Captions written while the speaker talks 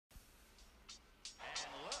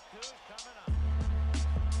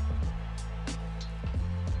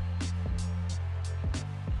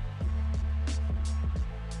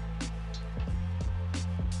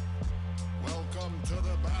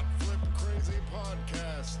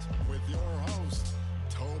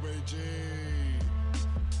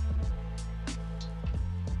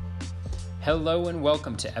Hello and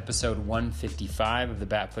welcome to episode 155 of the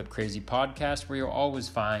Batflip Crazy podcast, where you'll always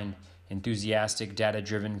find enthusiastic,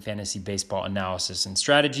 data-driven fantasy baseball analysis and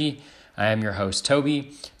strategy. I am your host,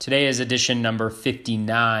 Toby. Today is edition number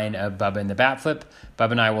 59 of Bubba and the Batflip.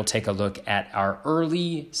 Bubba and I will take a look at our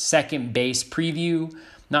early second base preview.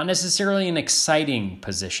 Not necessarily an exciting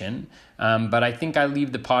position, but I think I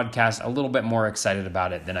leave the podcast a little bit more excited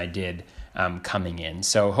about it than I did coming in.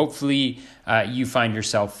 So hopefully you find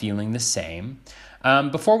yourself feeling the same.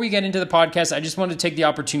 Before we get into the podcast, I just want to take the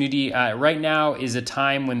opportunity. Right now is a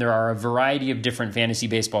time when there are a variety of different fantasy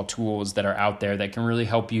baseball tools that are out there that can really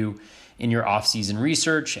help you in your off-season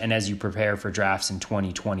research and as you prepare for drafts in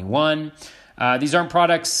 2021. These aren't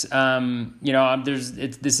products,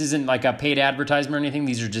 this isn't like a paid advertisement or anything.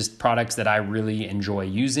 These are just products that I really enjoy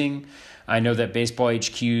using. I know that Baseball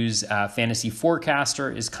HQ's Fantasy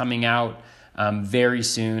Forecaster is coming out very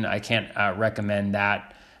soon. I can't recommend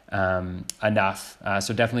that enough.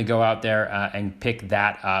 So definitely go out there and pick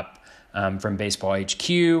that up from Baseball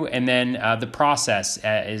HQ. And then The Process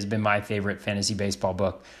has been my favorite fantasy baseball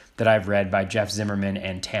book that I've read by Jeff Zimmerman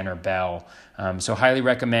and Tanner Bell. So highly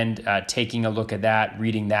recommend taking a look at that,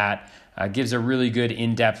 reading that. Gives a really good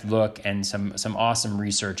in-depth look and some awesome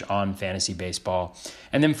research on fantasy baseball.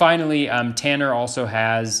 And then finally, Tanner also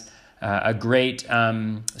has a great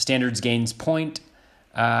standards gains point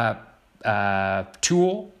tool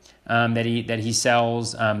that he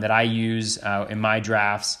sells that I use in my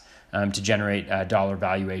drafts to generate dollar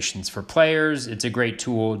valuations for players. It's a great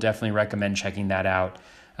tool. Definitely recommend checking that out.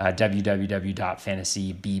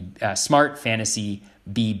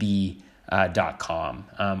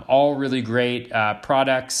 smartfantasybb.com. All really great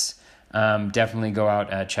products. Definitely go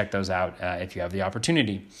out, check those out if you have the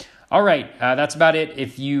opportunity. All right, that's about it.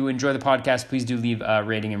 If you enjoy the podcast, please do leave a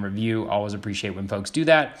rating and review. Always appreciate when folks do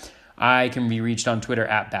that. I can be reached on Twitter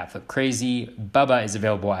at BatFlipCrazy. Bubba is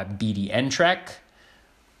available at BDNTrek.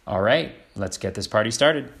 All right, let's get this party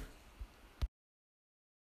started.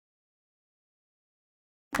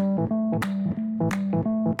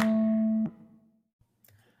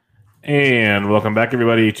 And welcome back,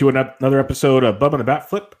 everybody, to another episode of Bubba and the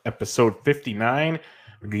Batflip, episode 59.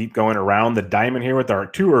 We keep going around the diamond here with our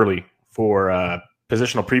too early for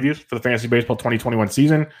positional previews for the Fantasy Baseball 2021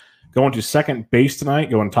 season. Going to second base tonight,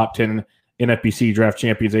 going top 10 NFBC Draft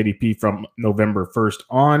Champions ADP from November 1st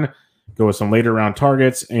on. Go with some later round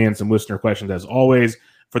targets and some listener questions, as always,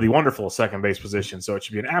 for the wonderful second base position. So it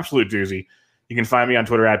should be an absolute doozy. You can find me on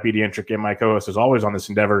Twitter at BDNtrick, and my co-host is always on this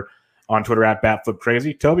endeavor on Twitter at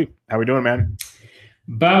BatFlipCrazy. Toby, how we doing, man?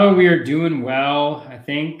 Bubba, we are doing well, I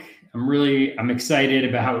think. I'm excited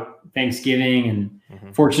about Thanksgiving and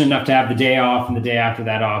fortunate enough to have the day off and the day after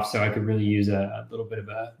that off, so I could really use a little bit of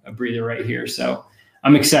a breather right here. So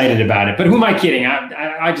I'm excited about it. But who am I kidding?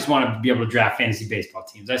 I just want to be able to draft fantasy baseball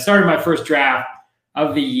teams. I started my first draft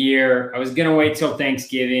of the year. I was going to wait till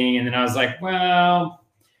Thanksgiving, and then I was like, well,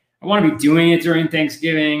 I want to be doing it during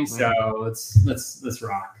Thanksgiving, so let's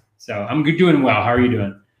rock. So I'm doing well. How are you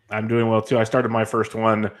doing? I'm doing well, too. I started my first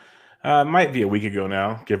one, might be a week ago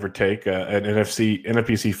now, give or take, at NFBC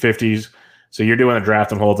 50s. So you're doing the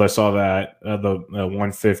draft and holds. I saw that, the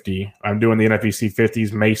 150. I'm doing the NFBC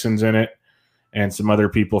 50s. Mason's in it, and some other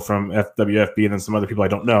people from FWFB, and then some other people I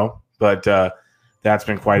don't know. But that's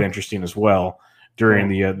been quite interesting as well during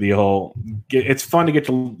the whole – it's fun to get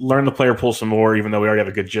to learn the player pool some more, even though we already have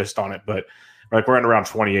a good gist on it. But like we're in around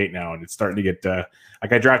 28 now, and it's starting to get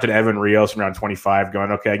like I drafted Evan Rios around 25,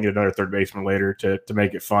 going, okay, I can get another third baseman later to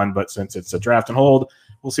make it fun. But since it's a draft and hold,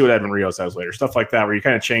 we'll see what Evan Rios has later. Stuff like that, where you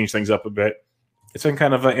kind of change things up a bit. It's been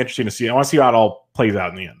kind of interesting to see. I want to see how it all plays out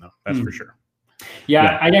in the end, though. That's for sure.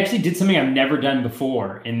 Yeah, I actually did something I've never done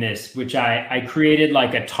before in this, which I created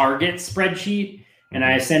like a target spreadsheet, and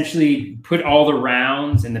I essentially put all the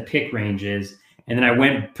rounds and the pick ranges, and then I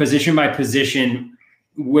went position by position.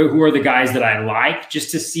 Who are the guys that I like,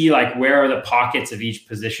 just to see like where are the pockets of each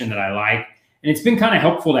position that I like. And it's been kind of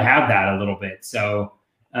helpful to have that a little bit. So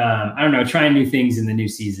I don't know, trying new things in the new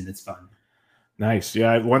season. It's fun. Nice.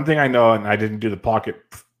 Yeah. One thing I know, and I didn't do the pocket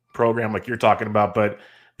program like you're talking about, but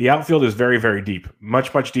the outfield is very, very deep,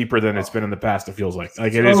 much, much deeper than it's been in the past. It feels like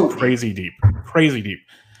it is crazy deep.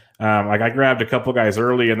 Like I grabbed a couple guys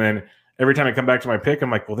early, and then every time I come back to my pick,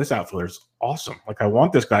 I'm like, well, this outfielder's awesome. Like, I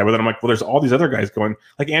want this guy. But then I'm like, well, there's all these other guys going.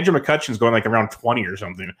 Like, Andrew McCutcheon's going like around 20 or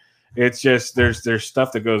something. It's just there's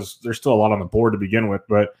stuff that goes – there's still a lot on the board to begin with.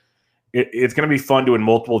 But it's going to be fun doing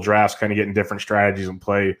multiple drafts, kind of getting different strategies and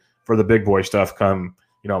play for the big boy stuff come,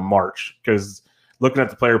 March. Because looking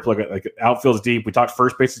at the player plug, like outfield's deep. We talked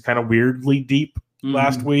first base is kind of weirdly deep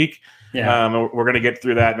last week. Yeah. We're going to get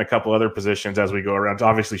through that in a couple other positions as we go around.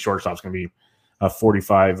 Obviously, shortstop's going to be a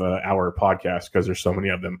 45-hour podcast because there's so many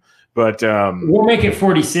of them. But we'll make it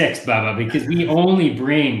 46, Bubba, because we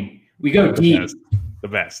go deep. The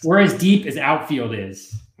best. We're as deep as outfield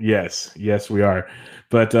is. Yes, we are.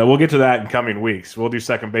 But we'll get to that in coming weeks. We'll do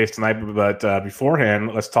second base tonight. But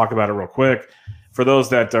beforehand, let's talk about it real quick. For those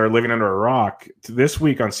that are living under a rock, this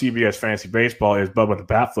week on CBS Fantasy Baseball is Bubba the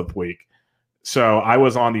Bat Flip week. So I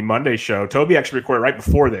was on the Monday show. Toby actually recorded right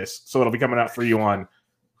before this, so it'll be coming out for you on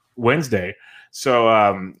Wednesday.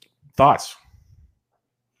 So thoughts?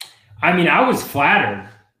 I mean, I was flattered.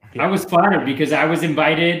 I was flattered because I was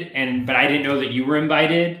invited, but I didn't know that you were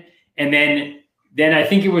invited. And then I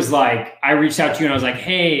think it was like I reached out to you and I was like,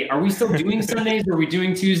 "Hey, are we still doing Sundays? Or are we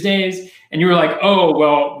doing Tuesdays?" And you were like, "Oh,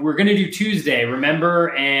 well, we're going to do Tuesday,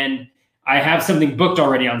 remember? And I have something booked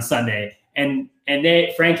already on Sunday." And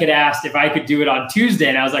Frank had asked if I could do it on Tuesday,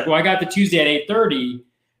 and I was like, "Well, I got the Tuesday at 8:30,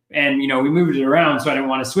 and we moved it around, so I didn't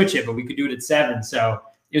want to switch it, but we could do it at 7." So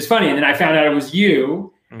it was funny. And then I found out it was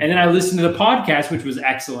you, and then I listened to the podcast, which was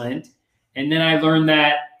excellent. And then I learned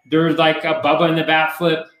that there's like a Bubba and the Bat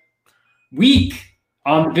Flip week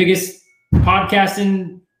on the biggest podcast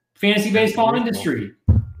in fantasy baseball industry.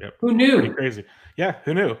 Yep. Who knew? Pretty crazy. Yeah,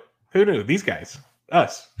 who knew? These guys,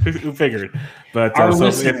 us, who figured? But our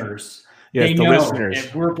listeners, the listeners.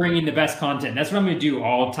 If we're bringing the best content, that's what I'm going to do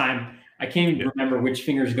all the time. I can't even remember which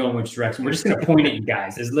fingers go in which direction. We're just going to point at you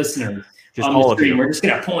guys as listeners just on all the stream. of you. We're just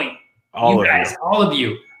going to point. All of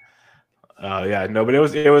you. Yeah, no, but it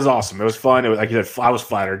was awesome. It was fun. It was, like you said, I was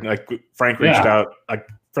flattered. Like Frank reached out.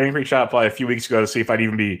 Frank reached out probably a few weeks ago to see if I'd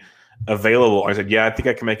even be available. I said, "Yeah, I think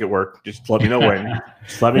I can make it work. Just let me know when."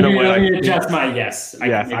 Just let me know when. Let me adjust my yes.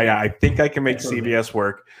 I think I can make CBS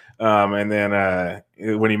work. And then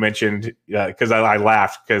when he mentioned, because I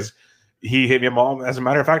laughed because he hit me up. As a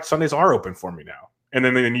matter of fact, Sundays are open for me now. And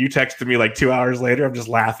then you texted me like 2 hours later. I'm just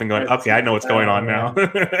laughing, going, "Okay, I know what's going on now."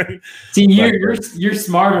 See, you're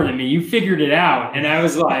smarter than me. You figured it out, and I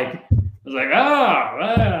was like,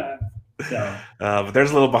 oh. So. But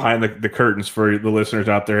there's a little behind the curtains for the listeners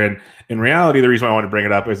out there. And in reality, the reason why I want to bring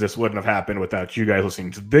it up is this wouldn't have happened without you guys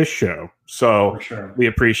listening to this show. So we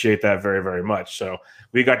appreciate that very, very much. So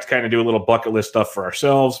we got to kind of do a little bucket list stuff for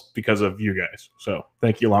ourselves because of you guys. So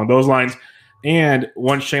thank you along those lines. And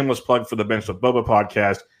one shameless plug for the Bench with Bubba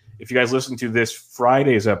podcast. If you guys listen to this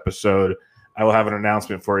Friday's episode, I will have an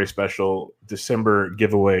announcement for a special December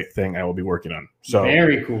giveaway thing I will be working on. So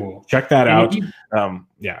very cool. Check that out.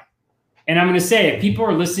 Yeah. And I'm going to say, if people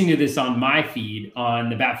are listening to this on my feed,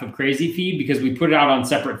 on the Bat Flip Crazy feed, because we put it out on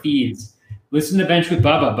separate feeds, listen to Bench with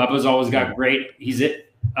Bubba. Bubba's always got he's an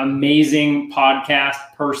amazing podcast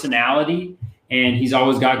personality, and he's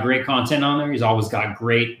always got great content on there. He's always got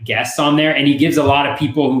great guests on there, and he gives a lot of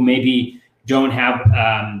people who maybe don't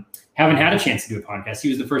haven't had a chance to do a podcast. He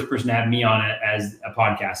was the first person to have me on it as a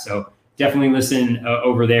podcast. So definitely listen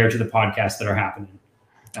over there to the podcasts that are happening.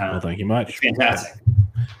 Well, thank you much. Fantastic.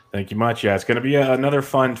 Thank you much. Yeah, it's going to be another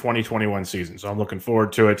fun 2021 season, so I'm looking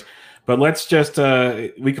forward to it. But let's just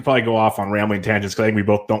we could probably go off on rambling tangents because I think we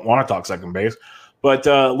both don't want to talk second base. But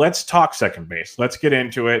let's talk second base. Let's get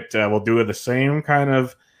into it. We'll do the same kind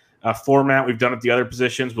of format we've done at the other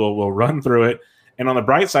positions. We'll run through it. And on the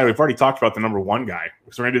bright side, we've already talked about the number one guy.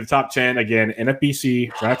 So we're going to do the top 10 again,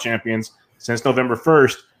 NFBC draft champions since November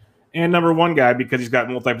 1st. And number one guy, because he's got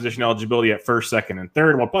multi-position eligibility at first, second, and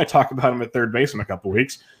third, and we'll probably talk about him at third base in a couple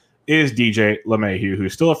weeks, is DJ LeMahieu,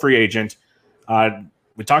 who's still a free agent.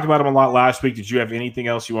 We talked about him a lot last week. Did you have anything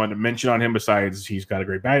else you wanted to mention on him besides he's got a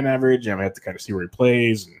great batting average and I have to kind of see where he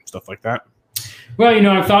plays and stuff like that? Well,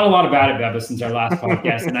 I've thought a lot about it, Bubba, since our last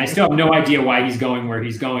podcast, and I still have no idea why he's going where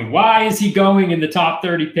he's going. Why is he going in the top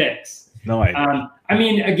 30 picks? No idea. I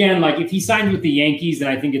mean, again, like if he signed with the Yankees, then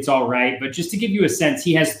I think it's all right. But just to give you a sense,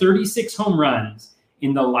 he has 36 home runs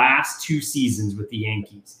in the last 2 seasons with the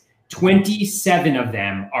Yankees. 27 of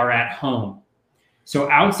them are at home. So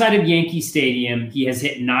outside of Yankee Stadium, he has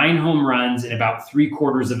hit 9 home runs in about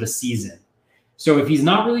 3/4 of a season. So if he's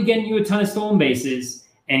not really getting you a ton of stolen bases,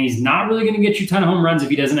 and he's not really going to get you a ton of home runs if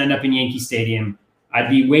he doesn't end up in Yankee Stadium, I'd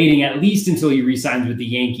be waiting at least until he re-signs with the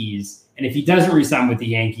Yankees. And if he doesn't re-sign with the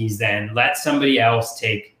Yankees, then let somebody else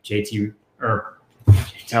take JT or.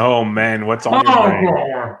 Oh man, what's on your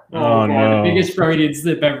brain? Oh no, the biggest Freudian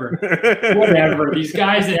slip ever. Whatever. These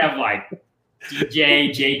guys that have like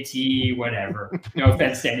DJ, JT, whatever. No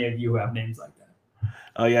offense to any of you who have names like that.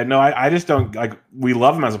 Oh yeah, no, I just don't like. We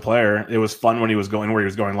love him as a player. It was fun when he was going where he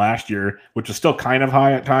was going last year, which was still kind of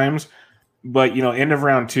high at times. But end of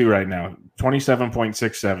round 2 right now,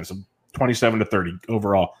 27.67, so 27 to 30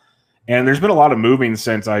 overall. And there's been a lot of moving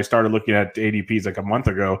since I started looking at ADPs like a month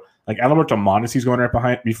ago. Like Alberto Mondesi's going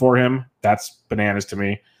before him. That's bananas to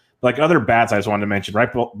me. Like other bats I just wanted to mention,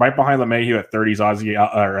 right behind LeMahieu at 30 is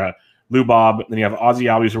Lou Bob. Then you have Ozzie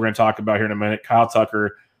Albies we're going to talk about here in a minute. Kyle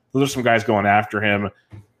Tucker. Those are some guys going after him.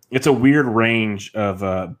 It's a weird range of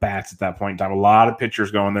bats at that point in time. A lot of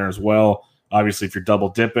pitchers going there as well. Obviously, if you're double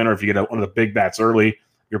dipping or if you get one of the big bats early,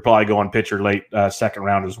 you're probably going pitcher late second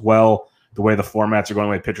round as well. The way the formats are going,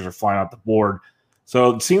 the way pitchers are flying off the board.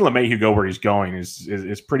 So seeing LeMahieu go where he's going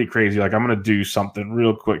is pretty crazy. Like I'm going to do something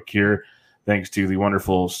real quick here, thanks to the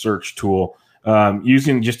wonderful search tool.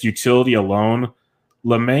 Using just utility alone,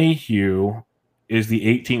 LeMahieu is the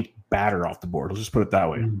 18th batter off the board. Let's just put it that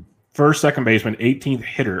way. First second baseman, 18th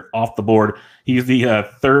hitter off the board. He's the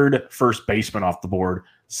third first baseman off the board.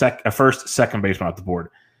 First second baseman off the board.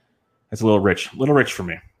 That's a little rich for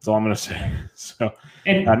me. That's all I'm going to say. So,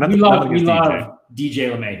 and we love DJ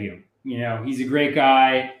LeMahieu. You know, he's a great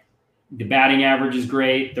guy. The batting average is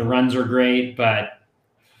great. The runs are great, but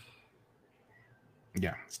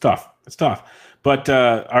yeah, it's tough. But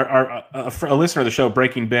a listener of the show,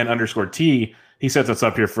 Breaking Ben _T, he sets us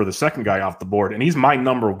up here for the second guy off the board, and he's my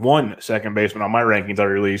number one second baseman on my rankings I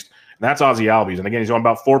released, and that's Ozzie Albies. And again, he's going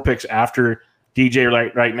about 4 picks after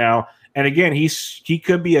DJ right now. And again, he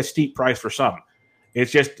could be a steep price for some.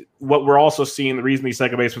 It's just what we're also seeing. The reason these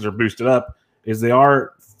second basemen are boosted up is they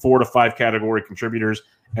are 4 to 5 category contributors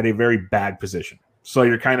at a very bad position. So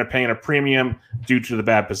you're kind of paying a premium due to the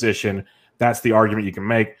bad position. That's the argument you can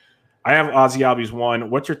make. I have Ozzie Albies 1.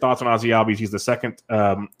 What's your thoughts on Ozzie Albies? He's the second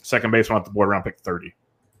baseman off the board around pick 30.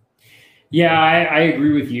 Yeah, I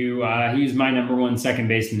agree with you. He's my number one second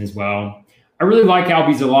baseman as well. I really like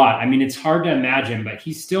Albies a lot. I mean, it's hard to imagine, but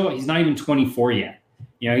he's not even 24 yet.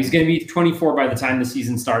 You know, he's going to be 24 by the time the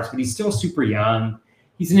season starts, but he's still super young.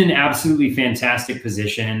 He's in an absolutely fantastic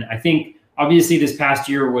position. I think obviously this past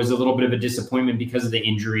year was a little bit of a disappointment because of the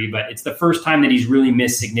injury, but it's the first time that he's really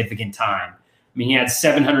missed significant time. I mean, he had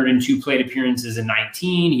 702 plate appearances in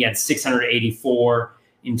 19. He had 684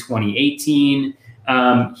 in 2018.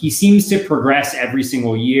 He seems to progress every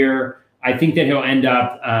single year. I think that he'll end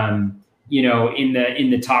up,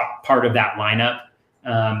 in the top part of that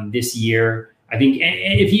lineup this year. I think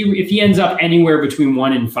if he ends up anywhere between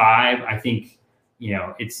 1 and 5, I think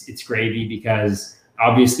it's gravy, because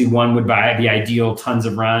obviously 1 would be ideal, tons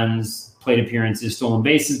of runs, plate appearances, stolen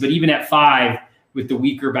bases. But even at 5, with the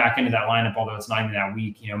weaker back end of that lineup, although it's not even that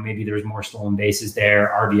weak, maybe there's more stolen bases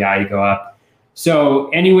there, RBI to go up. So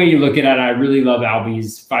any way you look at it, I really love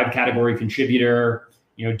Albies, 5 category contributor.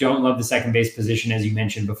 Don't love the second base position, as you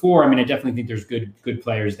mentioned before. I mean, I definitely think there's good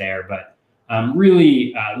players there, but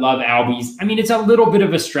really love Albies. I mean, it's a little bit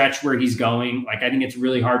of a stretch where he's going. Like, I think it's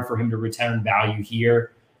really hard for him to return value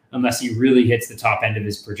here unless he really hits the top end of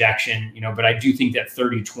his projection, but I do think that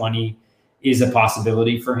 30-20 is a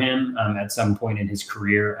possibility for him at some point in his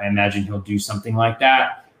career. I imagine he'll do something like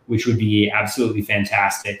that, which would be absolutely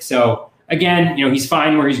fantastic. So again, he's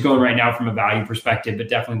fine where he's going right now from a value perspective, but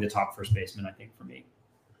definitely the top first baseman, I think, for me.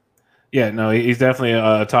 Yeah, no, he's definitely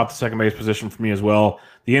top the second base position for me as well.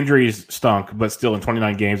 The injuries stunk, but still in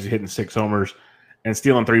 29 games, he's hitting 6 homers and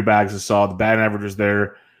stealing 3 bags is solid. The batting average was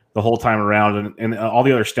there the whole time around, and all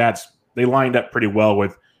the other stats, they lined up pretty well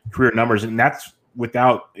with career numbers, and that's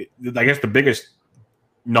without, I guess, the biggest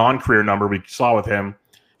non-career number we saw with him,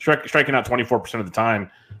 striking out 24% of the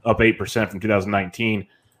time, up 8% from 2019.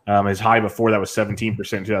 His high before that was 17%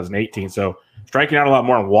 in 2018. So striking out a lot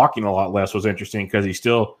more and walking a lot less was interesting, because he's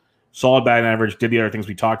still solid batting average, did the other things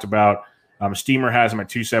we talked about. Steamer has him at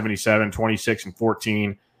 277, 26 and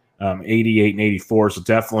 14, 88 and 84. So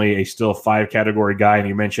definitely a still 5 category guy. And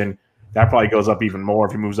you mentioned that probably goes up even more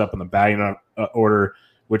if he moves up in the batting order,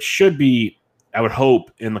 which should be, I would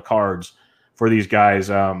hope, in the cards for these guys.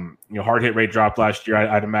 Hard hit rate dropped last year.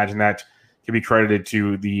 I'd imagine that can be credited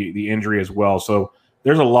to the injury as well. So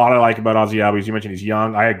there's a lot I like about Ozzie Albies. You mentioned he's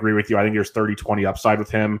young. I agree with you. I think there's 30-20 upside with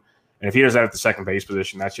him. And if he does that at the second base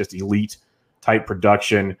position, that's just elite type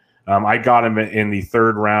production. I got him in the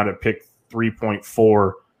 3rd round at pick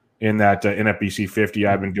 3.4 in that NFBC 50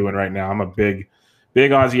 I've been doing right now. I'm a big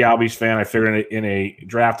Ozzie Albies fan. I figured in a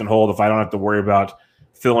draft and hold, if I don't have to worry about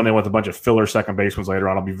filling in with a bunch of filler second basemen later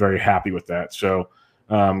on, I'll be very happy with that. So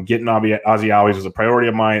getting Ozzie Albies was a priority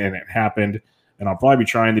of mine, and it happened. And I'll probably be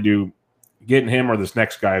trying to do getting him or this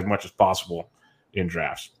next guy as much as possible in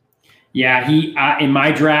drafts. Yeah, he in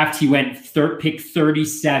my draft, he went pick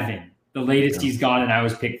 37. The latest he's gone, and I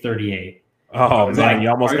was pick 38. Oh man, like, you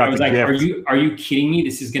almost got the gift. Are you kidding me?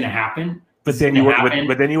 This is going to happen? But then you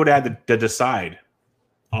would have to decide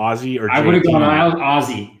Ozzie or JT. I would have gone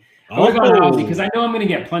Ozzie. I would have gone Ozzie because I know I'm going to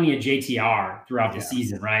get plenty of JTR throughout the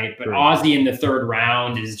season, right? But Ozzie in the third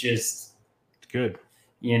round is just good.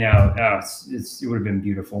 You know, it would have been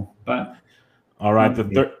beautiful. But all right,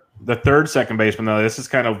 the third second baseman though, this is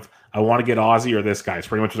kind of I want to get Ozzie or this guy. It's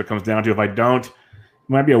pretty much what it comes down to. If I don't, it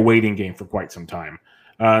might be a waiting game for quite some time.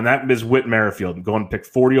 And that is Whit Merrifield, going to pick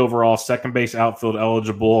 40 overall, second base outfield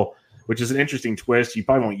eligible, which is an interesting twist. You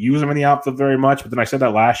probably won't use him in the outfield very much, but then I said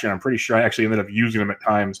that last year. I'm pretty sure I actually ended up using him at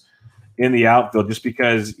times in the outfield just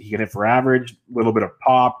because he can hit for average, a little bit of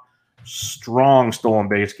pop, strong stolen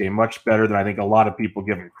base game, much better than I think a lot of people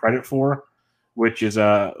give him credit for, which is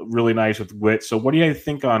really nice with Whit. So what do you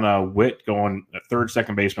think on Whit going a third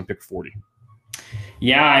second baseman, pick 40?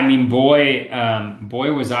 Yeah, I mean, boy,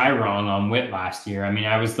 was I wrong on Whit last year. I mean,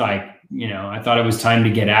 I was like, I thought it was time to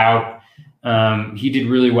get out. He did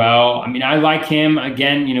really well. I mean, I like him.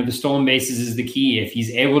 Again, the stolen bases is the key. If he's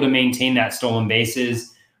able to maintain that stolen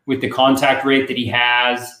bases with the contact rate that he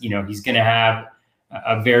has, he's going to have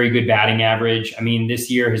a very good batting average. I mean, this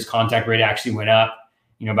year his contact rate actually went up,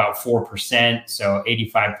 about 4%. So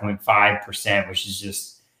 85.5%, which is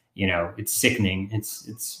just, it's sickening.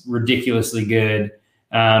 It's ridiculously good.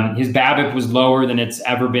 His BABIP was lower than it's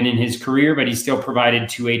ever been in his career, but he still provided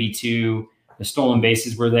 282. The stolen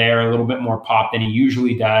bases were there, a little bit more pop than he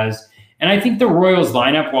usually does. And I think the Royals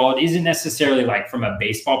lineup, while it isn't necessarily like from a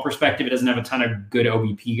baseball perspective, it doesn't have a ton of good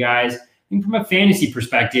OBP guys. I think from a fantasy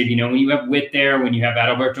perspective, when you have Whit there, when you have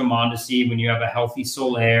Adalberto Mondesi, when you have a healthy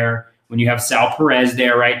Soler, when you have Sal Perez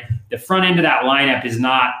there, right? The front end of that lineup is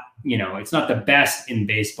not, it's not the best in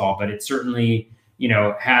baseball, but it certainly,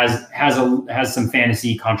 has some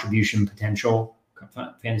fantasy contribution potential,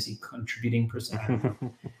 fantasy contributing percent.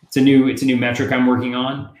 It's a new metric I'm working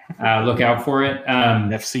on. Look out for it.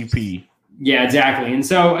 FCP. Yeah, exactly. And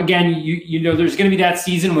so again, there's going to be that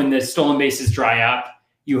season when the stolen bases dry up.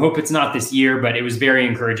 You hope it's not this year, but it was very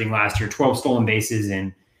encouraging last year. 12 stolen bases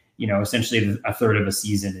in, essentially a third of a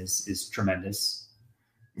season is tremendous.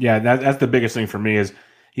 Yeah, that's the biggest thing for me is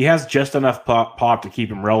he has just enough pop to keep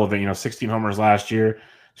him relevant. 16 homers last year.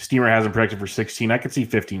 Steamer has him projected for 16. I could see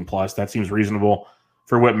 15 plus. That seems reasonable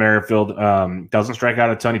for Whit Merrifield. Doesn't strike out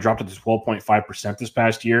a ton. He dropped it to 12.5% this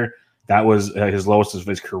past year. That was his lowest of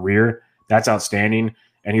his career. That's outstanding.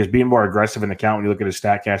 And he was being more aggressive in the count when you look at his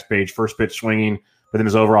StatCast page. First pitch swinging, but then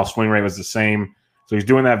his overall swing rate was the same. So he's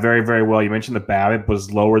doing that very, very well. You mentioned the BABIP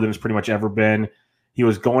was lower than it's pretty much ever been. He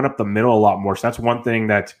was going up the middle a lot more. So that's one thing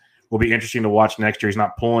that will be interesting to watch next year. He's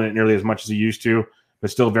not pulling it nearly as much as he used to, but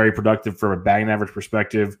still very productive from a batting average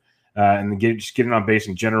perspective. And just getting on base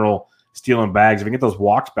in general, stealing bags. If we can get those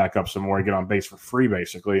walks back up some more and get on base for free,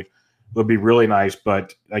 basically, it'll be really nice.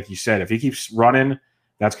 But like you said, if he keeps running,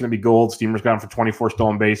 that's going to be gold. Steamer's gone for 24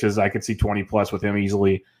 stolen bases. I could see 20 plus with him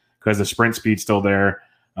easily because the sprint speed's still there.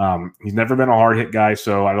 He's never been a hard hit guy,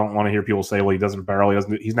 so I don't want to hear people say, well, he doesn't barrel.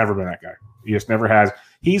 He's never been that guy. He just never has.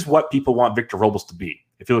 He's what people want Victor Robles to be.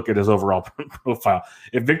 If you look at his overall profile,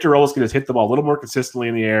 if Victor Robles can just hit the ball a little more consistently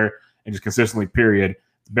in the air and just consistently, period,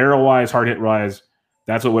 barrel-wise, hard hit-wise,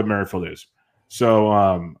 that's what Whit Merrifield is. So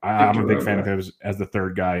I'm a big fan of him as the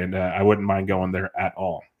third guy, and I wouldn't mind going there at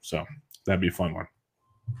all. So that'd be a fun one.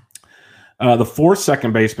 The fourth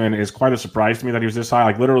second baseman is quite a surprise to me that he was this high.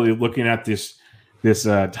 Like literally looking at this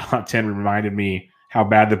top 10 reminded me how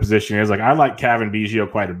bad the position is. Like I like Cavan Biggio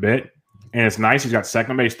quite a bit, and it's nice. He's got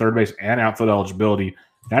second base, third base, and outfield eligibility.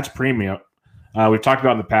 That's premium. We've talked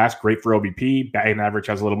about in the past, great for OBP. Batting average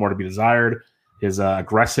has a little more to be desired. His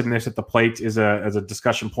aggressiveness at the plate is a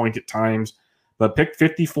discussion point at times. But picked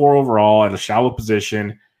 54 overall at a shallow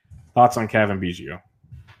position. Thoughts on Cavan Biggio?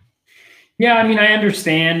 Yeah, I mean, I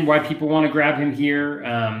understand why people want to grab him here.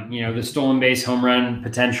 The stolen base home run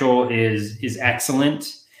potential is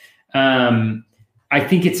excellent. I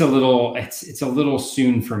think it's a little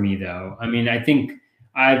soon for me, though. I mean, I think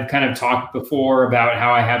I've kind of talked before about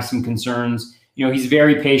how I have some concerns. He's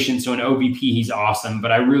very patient, so in OBP he's awesome,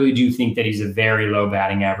 but I really do think that he's a very low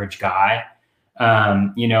batting average guy.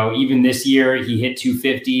 Even this year he hit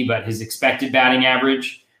 250, but his expected batting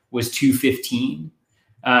average was 215.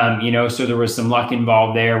 So there was some luck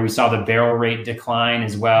involved there. We saw the barrel rate decline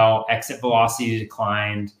as well. Exit velocity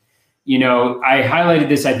declined. I highlighted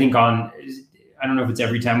this, I think I don't know if it's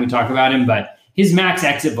every time we talk about him, but his max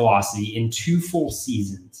exit velocity in 2 full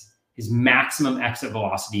seasons, his maximum exit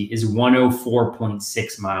velocity is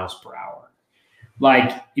 104.6 miles per hour.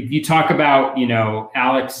 Like if you talk about,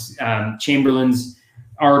 Alex Chamberlain's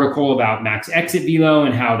article about max exit velo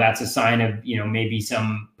and how that's a sign of, maybe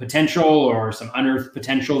some potential or some unearthed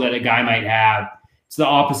potential that a guy might have. It's the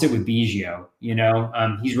opposite with Biggio.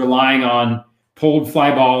 He's relying on pulled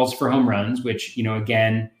fly balls for home runs, which,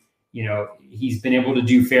 again, he's been able to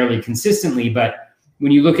do fairly consistently. But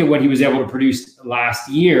when you look at what he was able to produce last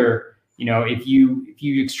year, if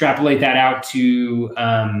you extrapolate that out to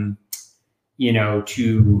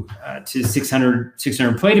to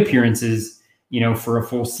 600 plate appearances, for a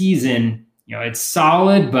full season, it's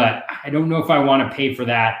solid, but I don't know if I want to pay for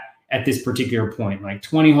that at this particular point. Like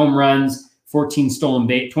 20 home runs,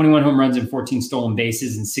 21 home runs and 14 stolen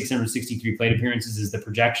bases and 663 plate appearances is the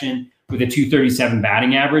projection with a 237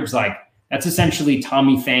 batting average. Like that's essentially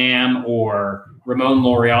Tommy Pham or Ramon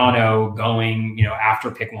Laureano going,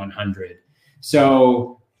 after pick 100.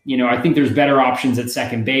 So, I think there's better options at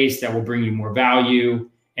second base that will bring you more value.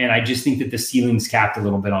 And I just think that the ceiling's capped a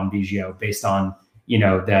little bit on Biggio based on,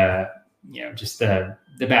 just the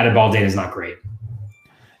batted ball data is not great.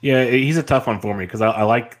 Yeah, he's a tough one for me because I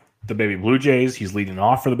like the Baby Blue Jays. He's leading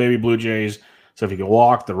off for the Baby Blue Jays. So if he can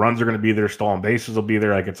walk, the runs are going to be there. Stolen bases will be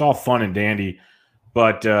there. Like, it's all fun and dandy.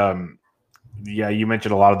 But, you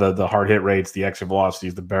mentioned a lot of the hard hit rates, the exit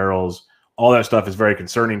velocities, the barrels. All that stuff is very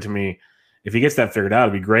concerning to me. If he gets that figured out,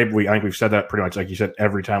 it'd be great. I think we've said that pretty much, like you said,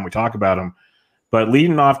 every time we talk about him. But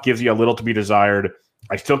leading off gives you a little to be desired.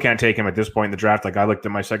 I still can't take him at this point in the draft. Like, I looked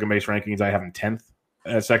at my second base rankings. I have him 10th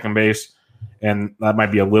at second base. And that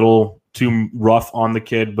might be a little too rough on the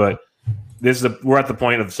kid, but we're at the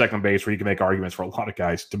point of second base where you can make arguments for a lot of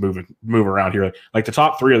guys to move around here. Like the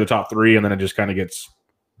top three are the top three, and then it just kind of gets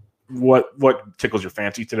what tickles your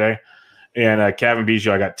fancy today. And Cavan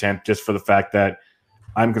Biggio, I got 10th just for the fact that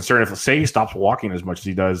I'm concerned if, say, he stops walking as much as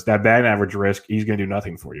he does, that batting average risk, he's going to do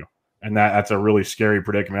nothing for you. And that's a really scary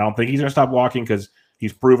predicament. I don't think he's going to stop walking because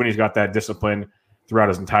he's proven he's got that discipline throughout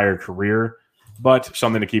his entire career. But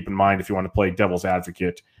something to keep in mind if you want to play devil's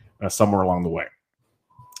advocate somewhere along the way.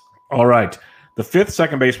 All right. The fifth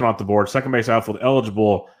second baseman off the board, second base outfield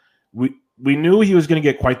eligible. We knew he was going to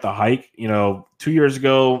get quite the hike. 2 years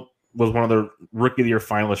ago was one of the Rookie of the Year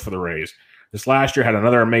finalists for the Rays. This last year had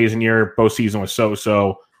another amazing year. Both season was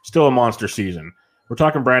so-so. Still a monster season. We're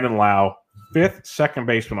talking Brandon Lowe, fifth second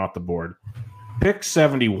baseman off the board. Pick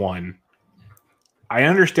 71. I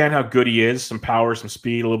understand how good he is. Some power, some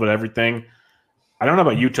speed, a little bit of everything. I don't know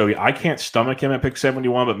about you, Toby. I can't stomach him at pick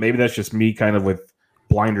 71, but maybe that's just me kind of with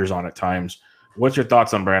blinders on at times. What's your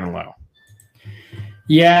thoughts on Brandon Lowe?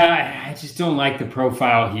 Yeah, I just don't like the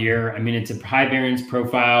profile here. I mean, it's a high variance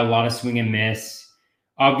profile, a lot of swing and miss.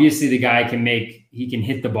 Obviously, the guy can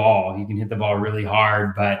hit the ball. He can hit the ball really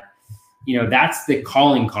hard, but that's the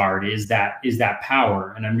calling card is that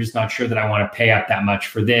power. And I'm just not sure that I want to pay up that much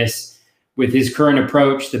for this. With his current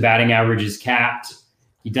approach, the batting average is capped.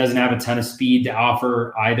 He doesn't have a ton of speed to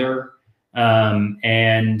offer either.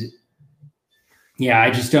 And yeah, I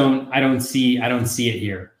don't see it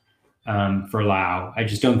here for Lowe. I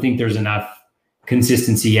just don't think there's enough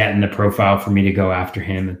consistency yet in the profile for me to go after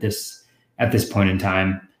him at this point in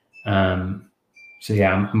time. So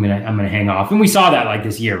yeah, I'm gonna hang off. And we saw that like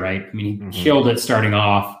this year, right? I mean, he killed it starting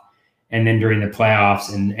off, and then during the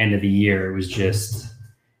playoffs and end of the year,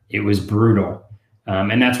 it was brutal.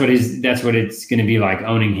 And that's what it's going to be like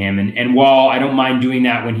owning him. And while I don't mind doing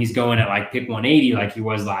that when he's going at like pick 180, like he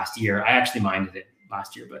was last year, I actually minded it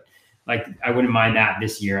last year, but like, I wouldn't mind that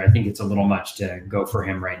this year. I think it's a little much to go for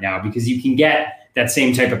him right now because you can get that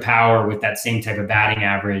same type of power with that same type of batting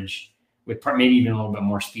average with maybe even a little bit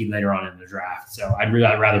more speed later on in the draft. So I'd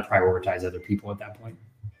rather prioritize other people at that point.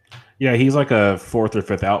 Yeah, he's like a fourth or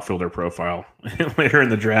fifth outfielder profile later in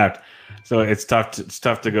the draft. So it's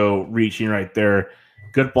tough to go reaching right there.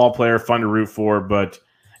 Good ball player, fun to root for, but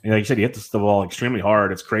like you said, he hits the ball extremely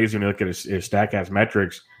hard. It's crazy when you look at his Statcast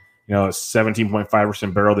metrics.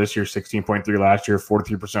 17.5% barrel this year, 16.3 last year,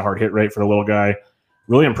 43% hard hit rate for the little guy.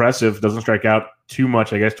 Really impressive. Doesn't strike out too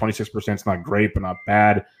much. I guess 26% is not great, but not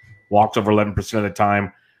bad. Walks over 11% of the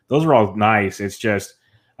time. Those are all nice. It's just,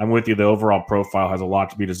 I'm with you. The overall profile has a lot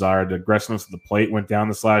to be desired. The aggressiveness of the plate went down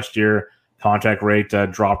this last year. Contact rate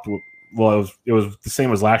dropped. Well, it was the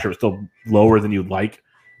same as last year. It was still lower than you'd like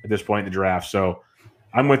at this point in the draft. So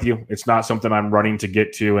I'm with you. It's not something I'm running to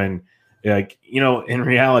get to. And in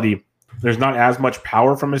reality, there's not as much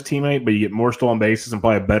power from his teammate, but you get more stolen bases and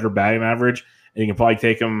probably a better batting average. And you can probably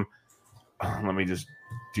take him. Let me just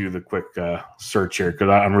do the quick search here because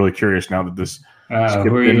I'm really curious now that this. Who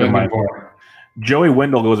are you looking for? Joey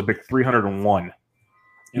Wendell goes a pick 301,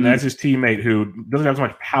 and that's his teammate who doesn't have as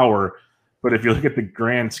much power. But if you look at the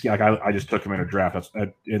grand scheme, like I just took him in a draft.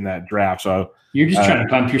 In that draft, so you're just trying to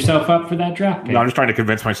pump yourself up for that draft pick. No, I'm just trying to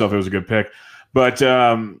convince myself it was a good pick. But he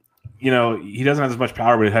doesn't have as much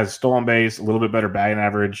power, but it has stolen base, a little bit better batting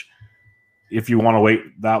average. If you want to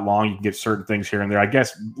wait that long, you can get certain things here and there. I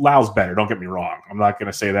guess Lau's better. Don't get me wrong. I'm not going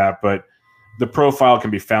to say that, but the profile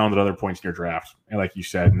can be found at other points in your draft, and like you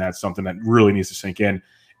said, and that's something that really needs to sink in.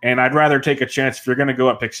 And I'd rather take a chance if you're going to go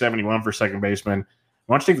at pick 71 for second baseman.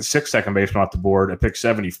 Why don't you take the 6th second baseman off the board at pick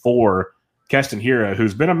 74, Keston Hiura,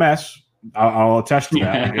 who's been a mess. I'll attest to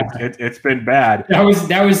that. It's been bad.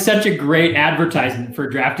 That was such a great advertisement for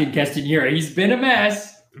drafting Keston Hiura. He's been a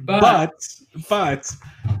mess, but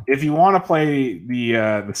if you want to play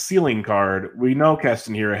the ceiling card, we know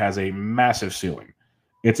Keston Hiura has a massive ceiling.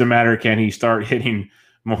 It's a matter, can he start hitting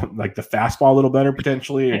more, like the fastball a little better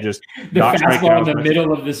potentially, or just the fastball in the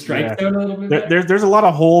middle of the strike zone a little bit better? There's a lot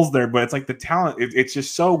of holes there, but it's like the talent. It's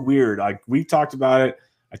just so weird. Like we've talked about it.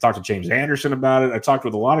 I talked to James Anderson about it. I talked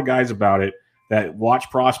with a lot of guys about it that watch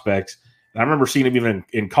prospects. And I remember seeing him even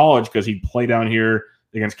in college because he'd play down here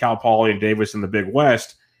against Cal Poly and Davis in the Big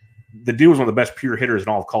West. The dude was one of the best pure hitters in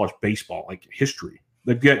all of college baseball, like history.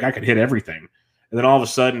 The guy could hit everything. And then all of a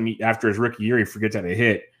sudden, after his rookie year, he forgets how to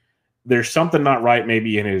hit. There's something not right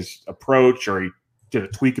maybe in his approach, or he did a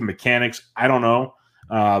tweak in mechanics. I don't know.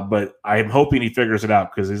 But I'm hoping he figures it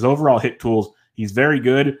out because his overall hit tools, he's very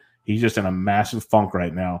good. He's just in a massive funk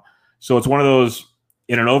right now. So it's one of those,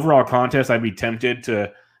 in an overall contest, I'd be tempted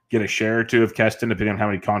to get a share or two of Keston, depending on how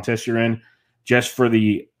many contests you're in, just for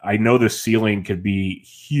I know the ceiling could be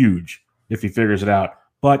huge if he figures it out,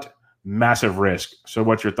 but massive risk. So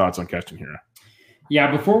what's your thoughts on Keston Hiura?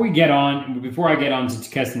 Yeah, before I get on to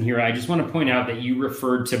Keston Hiura, I just want to point out that you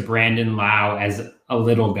referred to Brandon Lowe as a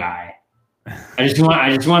little guy. I just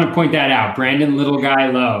want to point that out. Brandon Little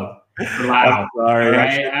Guy Lowe. Wow.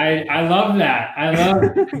 Sorry. I love that.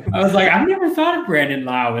 I was like, I've never thought of Brandon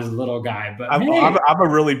Lowe as a little guy, but I'm a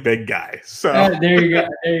really big guy. So there you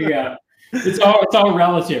go. It's all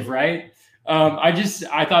relative, right?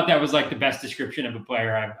 I thought that was like the best description of a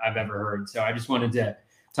player I've ever heard. So I just wanted to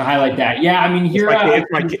highlight that. Yeah, I mean, here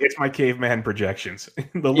it's my caveman projections.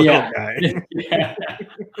 The little guy. Yeah.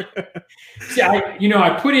 See,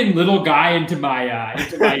 I put in little guy into my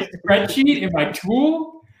spreadsheet in my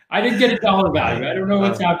tool. I didn't get a dollar value. I don't know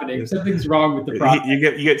what's happening. Something's wrong with the process. You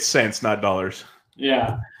get cents, not dollars.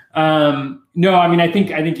 Yeah. No, I mean, I think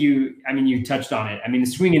you touched on it. I mean, the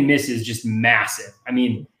swing and miss is just massive. I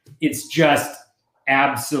mean, it's just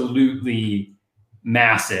absolutely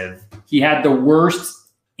massive. He had the worst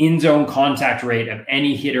in-zone contact rate of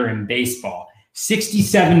any hitter in baseball,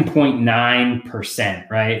 67.9%,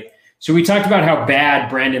 right? So we talked about how bad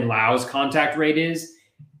Brandon Lowe's contact rate is.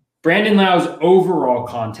 Brandon Lowe's overall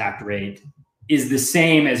contact rate is the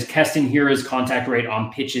same as Keston Hiura's contact rate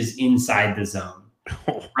on pitches inside the zone,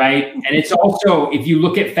 right? And it's also, if you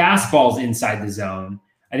look at fastballs inside the zone,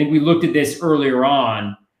 I think we looked at this earlier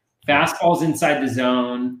on, fastballs inside the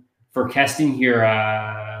zone for Keston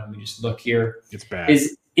Hiura, let me just look here. It's bad.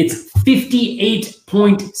 It's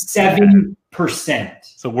 58.7%.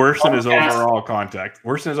 So worse than his overall contact.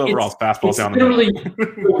 Worse than his overall fastball down the middle. It's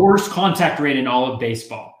literally the worst contact rate in all of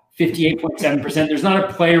baseball. 58.7%. There's not a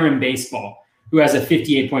player in baseball who has a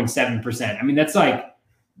 58.7%. I mean, that's like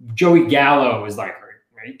Joey Gallo is like,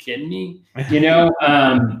 are you kidding me?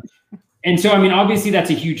 And so, I mean, obviously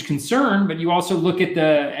that's a huge concern, but you also look at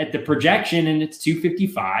the projection and it's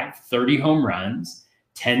 255, 30 home runs,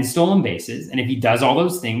 10 stolen bases. And if he does all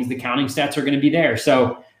those things, the counting stats are going to be there.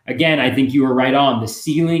 So again, I think you were right on. The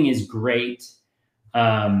ceiling is great.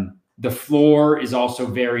 The floor is also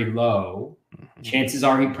very low. Chances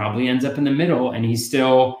are he probably ends up in the middle, and he's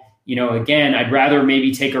still, again, I'd rather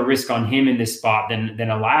maybe take a risk on him in this spot than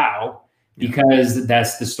allow, because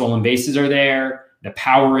that's the stolen bases are there. The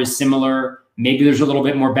power is similar. Maybe there's a little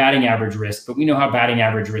bit more batting average risk, but we know how batting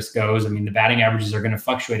average risk goes. I mean, the batting averages are going to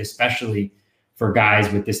fluctuate, especially for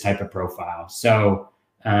guys with this type of profile. So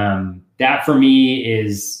that for me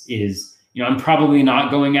is I'm probably not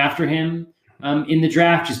going after him in the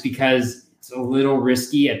draft just because it's a little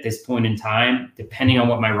risky at this point in time, depending on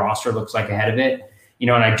what my roster looks like ahead of it.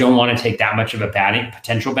 And I don't want to take that much of a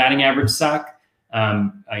potential batting average suck,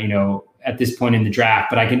 at this point in the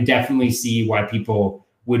draft. But I can definitely see why people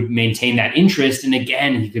would maintain that interest. And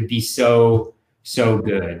again, he could be so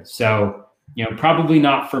good. So, probably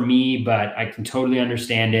not for me, but I can totally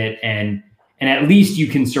understand it. And at least you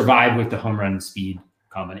can survive with the home run speed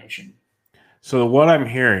combination. So what I'm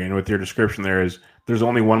hearing with your description there is there's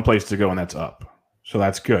only one place to go, and that's up. So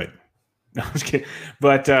that's good. No, I'm just kidding.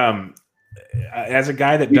 But as a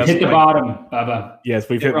guy that doesn't hit the bottom, Bubba. Yes,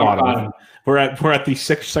 we've hit bottom. We're at the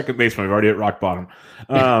 6th second baseman. We've already hit rock bottom.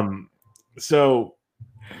 So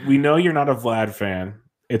we know you're not a Vlad fan.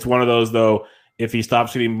 It's one of those, though, if he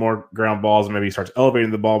stops hitting more ground balls and maybe he starts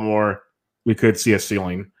elevating the ball more, we could see a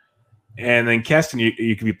ceiling. And then Keston,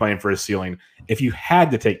 you could be playing for a ceiling. If you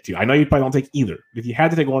had to take two, I know you probably don't take either. If you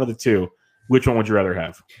had to take one of the two, Which one would you rather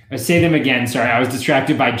have? I say them again. Sorry, I was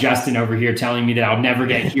distracted by Justin over here telling me that I'll never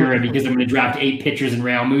get Hira because I'm going to draft 8 pitchers in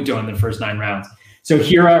Real Muto in the first 9 rounds. So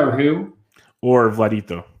Hira or who? Or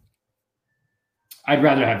Vladito. I'd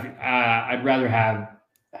rather have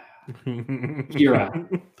Hira.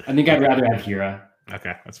 I think I'd rather have Hira.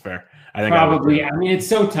 Okay, that's fair. I think probably. I mean, it's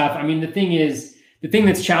so tough. I mean, the thing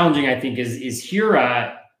that's challenging, I think, is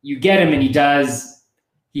Hira. You get him, and he has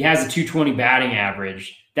a 220 batting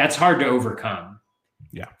average. That's hard to overcome.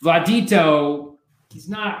 Yeah. Vladito, he's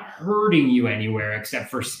not hurting you anywhere except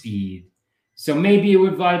for speed. So maybe it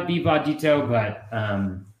would be Vladito, but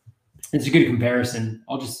it's a good comparison.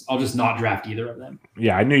 I'll just not draft either of them.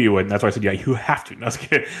 Yeah, I knew you would. That's why I said, yeah, you have to. No, that's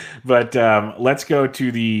good. But let's go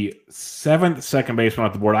to the 7th second baseman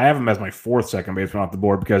off the board. I have him as my 4th second baseman off the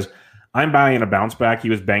board because I'm buying a bounce back. He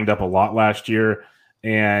was banged up a lot last year,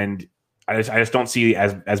 and I just don't see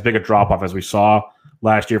as big a drop-off as we saw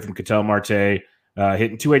last year from Ketel Marte.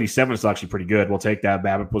 Hitting 287 is actually pretty good. We'll take that.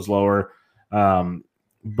 BABIP was lower.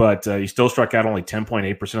 But he still struck out only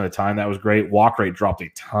 10.8% of the time. That was great. Walk rate dropped a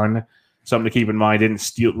ton. Something to keep in mind.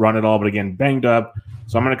 Didn't run at all, but again, banged up.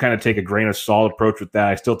 So I'm going to kind of take a grain of salt approach with that.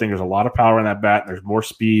 I still think there's a lot of power in that bat, and there's more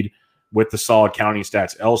speed with the solid counting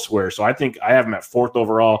stats elsewhere. So I think I have him at 4th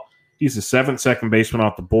overall. He's the 7th second baseman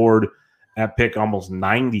off the board at pick almost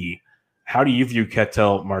 90. How do you view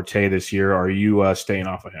Ketel Marte this year? Are you staying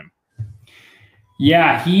off of him?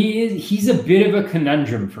 Yeah, he's a bit of a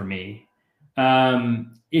conundrum for me.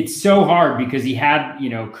 It's so hard because he had,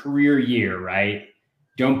 career year, right?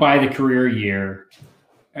 Don't buy the career year.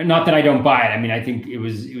 Not that I don't buy it. I mean, I think it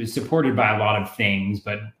was supported by a lot of things,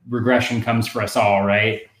 but regression comes for us all,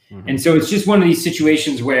 right? Mm-hmm. And so it's just one of these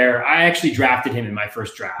situations where I actually drafted him in my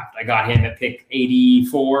first draft. I got him at pick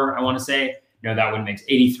 84, I want to say. No, that wouldn't make sense.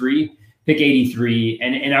 83. Pick 83.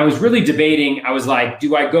 And I was really debating. I was like,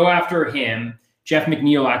 do I go after him? Jeff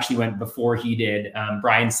McNeil actually went before he did.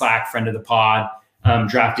 Brian Slack, friend of the pod,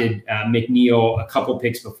 drafted McNeil a couple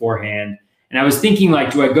picks beforehand. And I was thinking,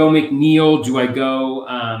 like, do I go McNeil? Do I go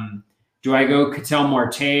Ketel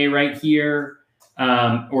Marte right here?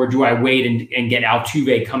 Or do I wait and get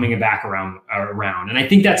Altuve coming back around? And I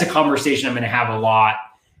think that's a conversation I'm going to have a lot.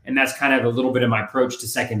 And that's kind of a little bit of my approach to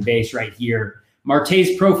second base right here.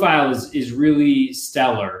 Marte's profile is really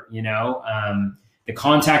stellar, The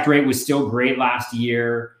contact rate was still great last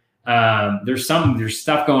year. There's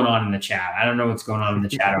stuff going on in the chat. I don't know what's going on in the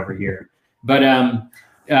chat over here, but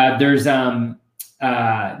there's the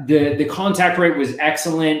contact rate was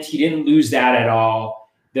excellent. He didn't lose that at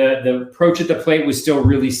all. The approach at the plate was still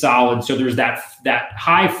really solid. So there's that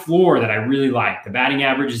high floor that I really like. The batting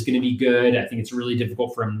average is going to be good. I think it's really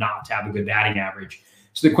difficult for him not to have a good batting average.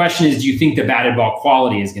 So the question is, do you think the batted ball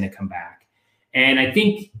quality is going to come back? And I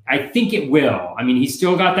think it will. I mean, he's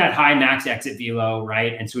still got that high max exit velo,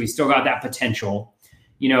 right? And so he's still got that potential.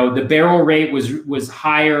 The barrel rate was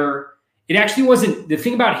higher. It actually wasn't. The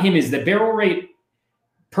thing about him is the barrel rate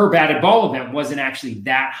per batted ball event wasn't actually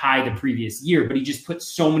that high the previous year, but he just put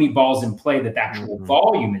so many balls in play that the actual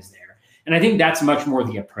volume is there. And I think that's much more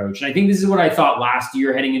the approach. And I think this is what I thought last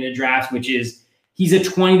year heading into drafts, which is he's a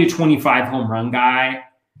 20 to 25 home run guy.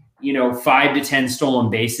 5 to 10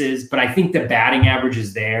 stolen bases, but I think the batting average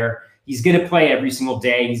is there. He's going to play every single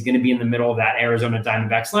day. He's going to be in the middle of that Arizona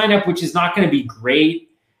Diamondbacks lineup, which is not going to be great.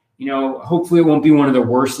 Hopefully it won't be one of the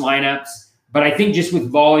worst lineups, but I think just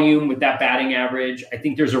with volume, with that batting average, I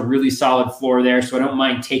think there's a really solid floor there. So I don't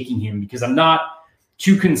mind taking him because I'm not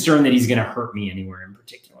too concerned that he's going to hurt me anywhere in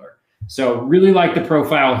particular. So really like the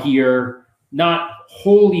profile here. Not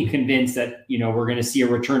wholly convinced that, we're going to see a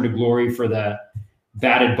return to glory for the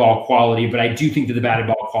batted ball quality, but I do think that the batted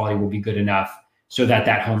ball quality will be good enough so that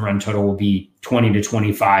home run total will be 20 to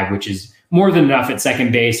 25, which is more than enough at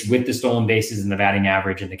second base with the stolen bases and the batting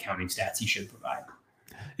average and the counting stats he should provide.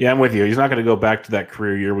 Yeah, I'm with you. He's not going to go back to that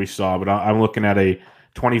career year we saw, but I'm looking at a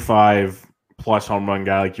 25-plus home run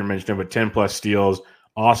guy like you're mentioning, with 10-plus steals,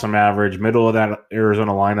 awesome average, middle of that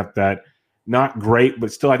Arizona lineup that not great,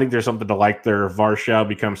 but still I think there's something to like there. Varsho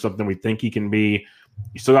becomes something we think he can be.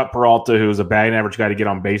 You still got Peralta, who's a batting average guy to get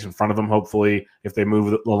on base in front of him, hopefully, if they move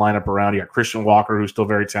the lineup around. You got Christian Walker, who's still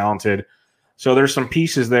very talented. So there's some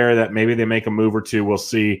pieces there that maybe they make a move or two. We'll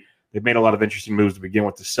see. They've made a lot of interesting moves to begin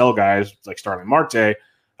with to sell guys like Starling Marte.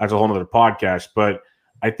 That's a whole other podcast. But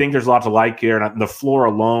I think there's a lot to like here. And the floor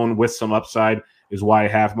alone with some upside is why I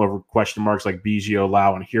have him over question marks like Biggio,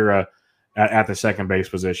 Lau, and Hira at the second base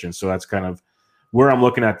position. So that's kind of where I'm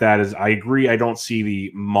looking at that. Is I agree. I don't see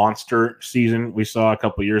the monster season we saw a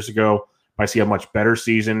couple of years ago. I see a much better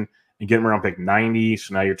season and get him around pick 90.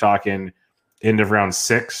 So now you're talking end of round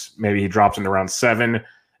 6. Maybe he drops into round 7.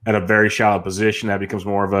 at a very shallow position, that becomes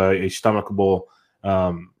more of a stomachable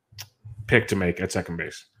pick to make at second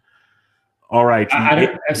base. All right.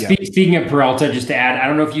 Speaking of Peralta, just to add, I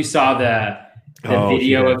don't know if you saw the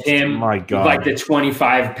video of him, my God, with like the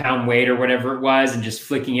 25-pound weight or whatever it was, and just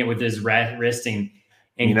flicking it with his wrist and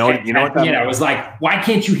you know what I was like, why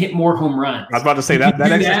can't you hit more home runs? I was about to say that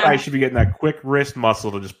exercise should be getting that quick wrist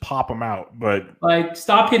muscle to just pop them out. But like,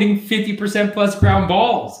 stop hitting 50% plus ground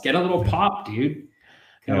balls. Get a little pop, dude.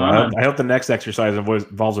 Come on. I hope the next exercise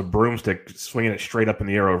involves a broomstick, swinging it straight up in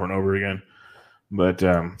the air over and over again. But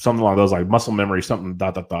something along those like muscle memory, something ...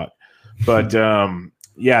 But the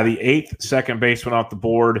 8th second baseman off the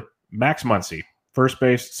board, Max Muncy, first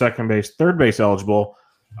base, second base, third base eligible,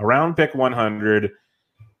 around pick 100.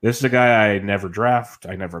 This is a guy I never draft.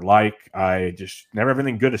 I never like. I just never have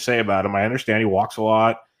anything good to say about him. I understand he walks a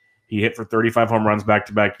lot. He hit for 35 home runs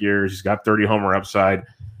back-to-back years. He's got 30 homer upside.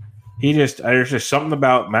 There's just something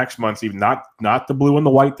about Max Muncy, not the blue and the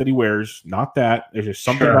white that he wears, not that. There's just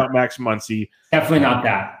something about Max Muncy. Definitely not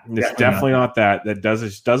that. It's definitely not that. That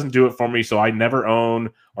doesn't do it for me. So I never own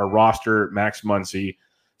or roster Max Muncy.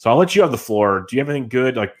 So I'll let you have the floor. Do you have anything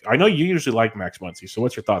good? Like, I know you usually like Max Muncy. So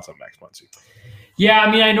what's your thoughts on Max Muncy? Yeah,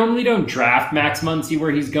 I mean, I normally don't draft Max Muncy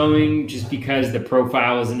where he's going, just because the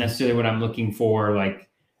profile isn't necessarily what I'm looking for. Like,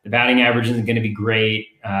 the batting average isn't going to be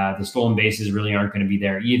great. The stolen bases really aren't going to be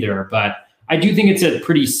there either. But I do think it's a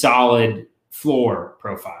pretty solid floor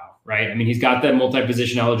profile, right? I mean, he's got the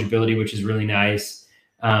multi-position eligibility, which is really nice.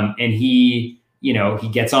 And he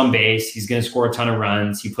gets on base. He's going to score a ton of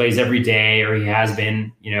runs. He plays every day, or he has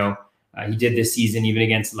been. He did this season even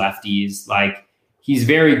against lefties. Like, he's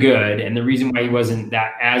very good. And the reason why he wasn't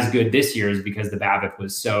that as good this year is because the BABIP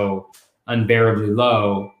was so unbearably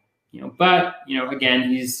low. But again,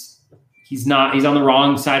 he's on the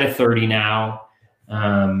wrong side of 30 now,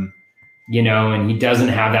 and he doesn't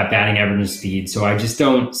have that batting average and speed. So I just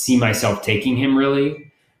don't see myself taking him really.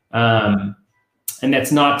 And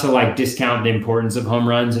that's not to like discount the importance of home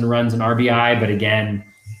runs and runs and RBI. But again,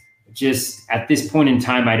 just at this point in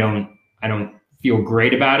time, I don't feel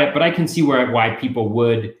great about it, but I can see why people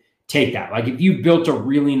would take that. Like, if you built a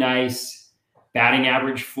really nice batting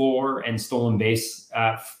average floor and stolen base,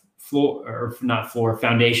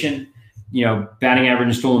 foundation, batting average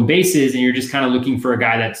and stolen bases, and you're just kind of looking for a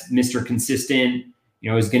guy that's Mr. Consistent,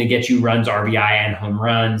 is going to get you runs, RBI, and home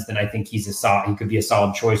runs, then I think he could be a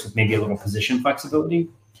solid choice with maybe a little position flexibility.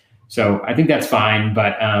 So I think that's fine,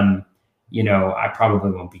 but I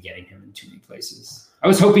probably won't be getting him in too many places. I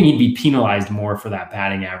was hoping he'd be penalized more for that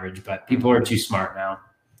batting average, but people are too smart now.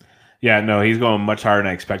 Yeah, no, he's going much higher than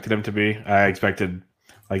I expected him to be. I expected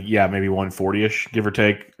maybe 140-ish, give or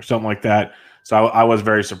take, or something like that. So I was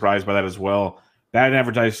very surprised by that as well. Batting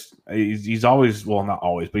average, he's always, well, not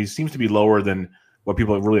always, but he seems to be lower than what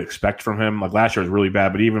people really expect from him. Like, last year was really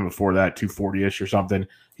bad, but even before that, 240-ish or something.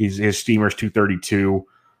 His steamer's 232.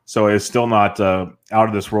 So it's still not out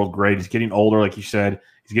of this world great. He's getting older, like you said.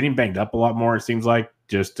 He's getting banged up a lot more, it seems like,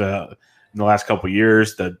 just in the last couple of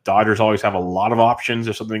years. The Dodgers always have a lot of options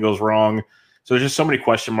if something goes wrong. So there's just so many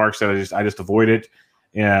question marks that I just avoid it.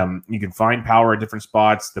 You can find power at different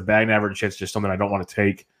spots. The batting average hit's just something I don't want to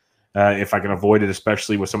take if I can avoid it,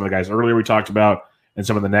 especially with some of the guys earlier we talked about and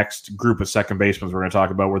some of the next group of second basemen we're going to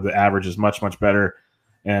talk about, where the average is much, much better,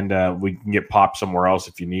 and we can get popped somewhere else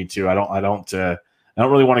if you need to. I don't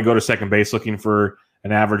really want to go to second base looking for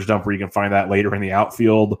an average dump where you can find that later in the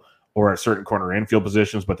outfield or at certain corner infield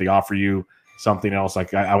positions, but they offer you something else.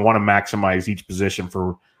 Like, I want to maximize each position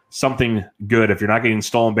for something good. If you're not getting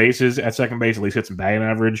stolen bases at second base, at least hit some batting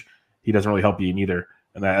average. He doesn't really help you either,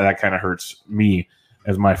 and that kind of hurts me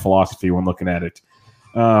as my philosophy when looking at it.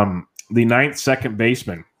 The 9th second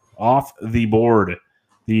baseman off the board,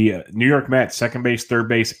 the New York Mets, second base, third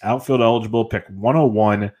base, outfield eligible, pick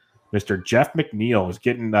 101. Mr. Jeff McNeil is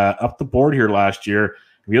getting up the board here last year.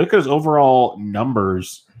 If you look at his overall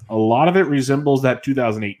numbers, a lot of it resembles that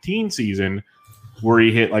 2018 season where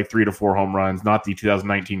he hit like 3 to 4 home runs, not the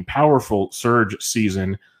 2019 powerful surge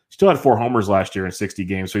season. Still had 4 homers last year in 60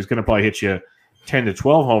 games, so he's going to probably hit you 10 to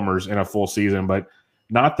 12 homers in a full season, but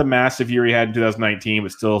not the massive year he had in 2019,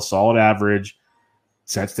 but still a solid average.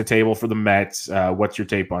 Sets the table for the Mets. What's your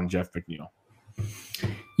tape on Jeff McNeil?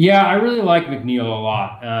 Yeah, I really like McNeil a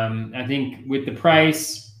lot. I think with the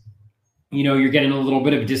price, you're getting a little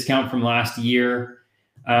bit of a discount from last year.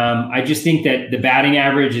 I just think that the batting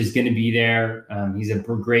average is going to be there. He's a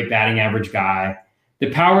great batting average guy. The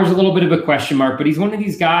power is a little bit of a question mark, but he's one of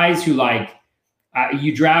these guys who,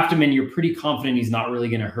 you draft him and you're pretty confident he's not really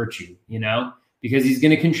going to hurt you, because he's going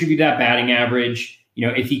to contribute that batting average.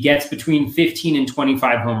 If he gets between 15 and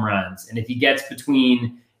 25 home runs, and if he gets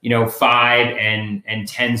between 5 and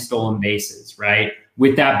 10 stolen bases, right?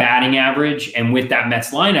 With that batting average and with that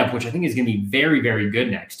Mets lineup, which I think is going to be very, very good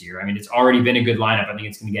next year. I mean, it's already been a good lineup. I think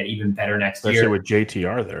it's going to get even better next year. Especially with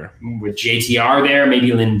JTR there. With JTR there, maybe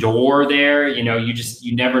Lindor there,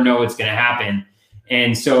 you never know what's going to happen.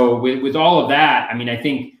 And so with all of that, I mean, I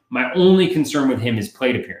think my only concern with him is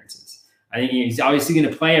plate appearances. I think he's obviously going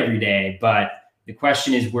to play every day, but the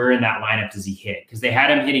question is, where in that lineup does he hit? Because they had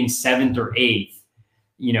him hitting 7th or 8th,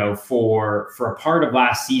 for a part of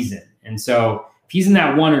last season. And so if he's in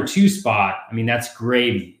that 1 or 2 spot, I mean, that's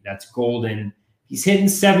gravy. That's golden. He's hitting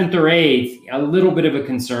 7th or 8th, a little bit of a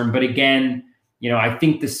concern. But again, I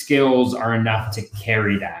think the skills are enough to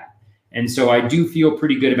carry that. And so I do feel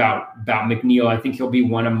pretty good about McNeil. I think he'll be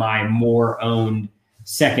one of my more owned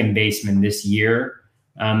second basemen this year,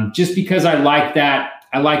 just because I like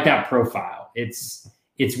that profile. It's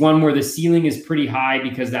one where the ceiling is pretty high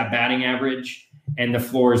because that batting average, and the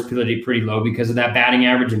floor is pretty low because of that batting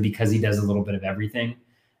average and because he does a little bit of everything.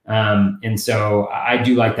 And so I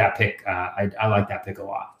do like that pick. I like that pick a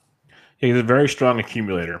lot. Yeah, he's a very strong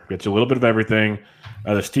accumulator. Gets a little bit of everything.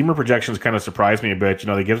 The Steamer projections kind of surprised me a bit.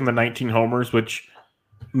 They give him the 19 homers, which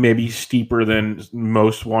maybe steeper than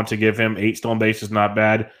most want to give him. 8 stolen bases, not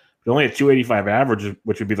bad. But only a 285 average,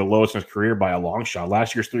 which would be the lowest in his career by a long shot.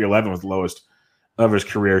 Last year's 311 was the lowest of his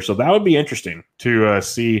career. So that would be interesting to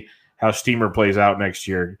see how Steamer plays out next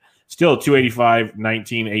year. Still 285,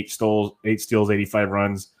 19, 8 steals, 85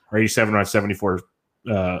 runs, or 87 runs, 74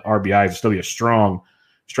 RBIs. It'll still be a strong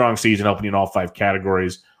season, helping you in all 5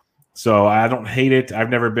 categories. So I don't hate it. I've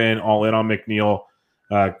never been all in on McNeil,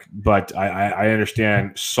 but I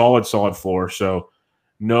understand solid floor. So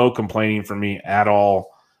no complaining from me at all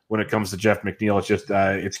when it comes to Jeff McNeil. It's just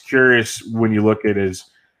it's curious when you look at his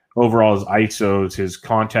overall, his ISOs, his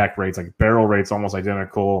contact rates, like barrel rates almost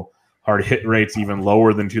identical, hard hit rates even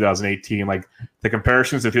lower than 2018. Like the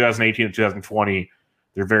comparisons to 2018 and 2020,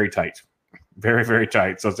 they're very tight, very, very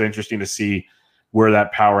tight. So it's interesting to see where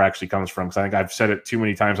that power actually comes from. Because I think I've said it too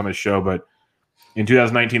many times on this show, but in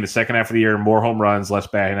 2019, the second half of the year, more home runs, less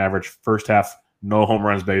batting average. First half, no home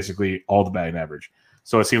runs, basically all the batting average.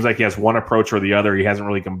 So it seems like he has one approach or the other. He hasn't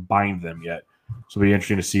really combined them yet. So it'll be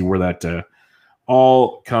interesting to see where that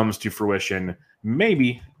all comes to fruition,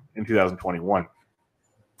 maybe in 2021.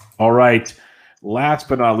 All right. Last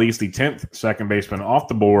but not least, the 10th second baseman off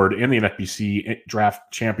the board in the NFBC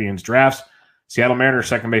Draft Champions drafts. Seattle Mariners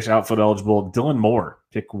second base outfield eligible Dylan Moore,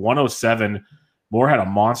 pick 107. Moore had a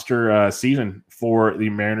monster season for the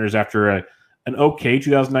Mariners after an okay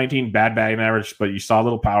 2019, bad batting average, but you saw a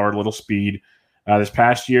little power, a little speed. This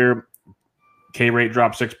past year, K rate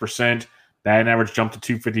dropped 6%. Batting average jumped to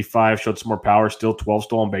 255, showed some more power, still 12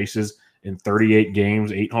 stolen bases in 38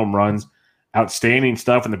 games, 8 home runs. Outstanding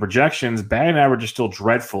stuff. And the projections, batting average is still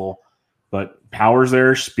dreadful, but power's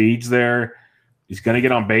there, speed's there. He's going to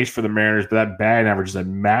get on base for the Mariners, but that batting average is a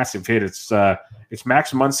massive hit. It's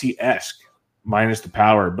Max Muncy-esque, minus the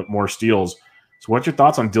power, but more steals. So what's your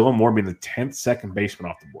thoughts on Dylan Moore being the 10th second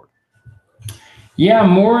baseman off the board? Yeah,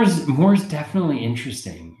 Moore's definitely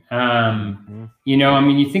interesting.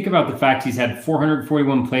 You think about the fact he's had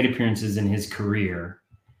 441 plate appearances in his career,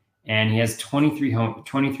 and he has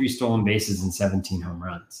 23 stolen bases and 17 home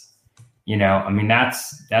runs.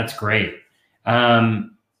 That's great. I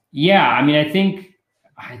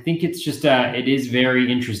think it's just it is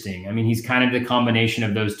very interesting. I mean, he's kind of the combination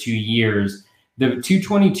of those 2 years. The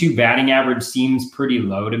 222 batting average seems pretty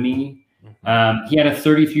low to me. He had a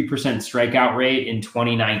 33% strikeout rate in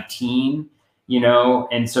 2019,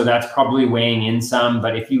 and so that's probably weighing in some.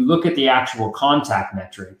 But if you look at the actual contact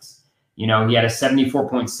metrics, he had a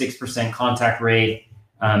 74.6% contact rate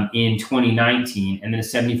in 2019, and then a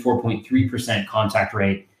 74.3% contact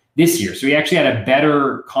rate this year. So he actually had a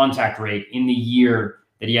better contact rate in the year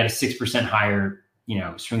that he had a 6% higher,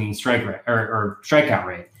 swinging strike rate or strikeout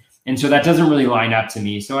rate. And so that doesn't really line up to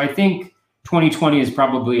me. So I think 2020 is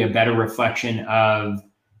probably a better reflection of,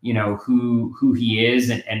 who he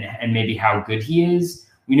is and maybe how good he is.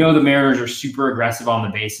 We know the Mariners are super aggressive on the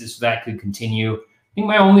bases, so that could continue. I think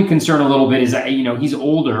my only concern a little bit is that, he's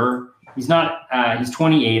older. He's not, he's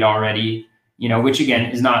 28 already, which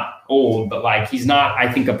again is not old, but he's not,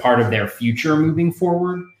 I think, a part of their future moving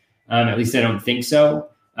forward. At least I don't think so.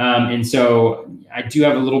 And so I do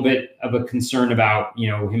have a little bit of a concern about,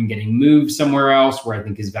 him getting moved somewhere else where I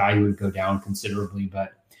think his value would go down considerably,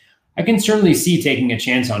 but I can certainly see taking a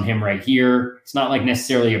chance on him right here. It's not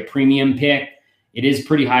necessarily a premium pick. It is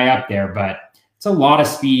pretty high up there, but it's a lot of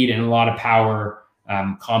speed and a lot of power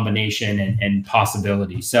combination and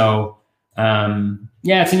possibility. So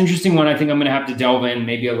it's an interesting one. I think I'm going to have to delve in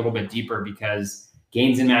maybe a little bit deeper because,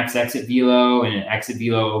 gains in max exit velo and exit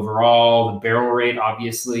velo overall. The barrel rate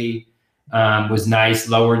obviously was nice,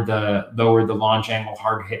 lowered the launch angle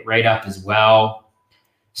hard hit rate up as well.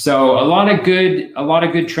 So a lot of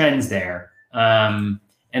good trends there. And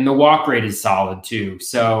the walk rate is solid too.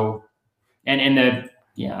 So and the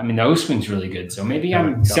O swing's really good. So maybe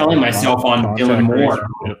I'm selling myself on Dylan Moore.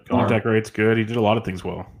 Contact rate's good. He did a lot of things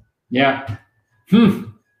well. Yeah.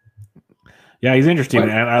 Yeah, he's interesting,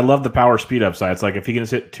 and I love the power speed upside. It's like if he can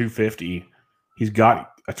hit 250, he's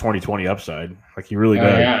got a 20-20 upside. Like he really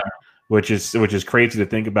does. Yeah. Which is crazy to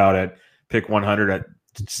think about at pick 100 at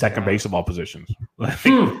second base of all positions.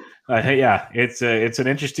 Yeah, it's an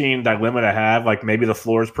interesting dilemma to have. Like maybe the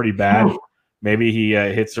floor is pretty bad. Maybe he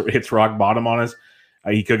hits rock bottom on us.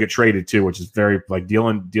 He could get traded too, which is very like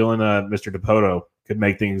dealing Mr. Dipoto could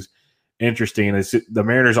make things interesting. The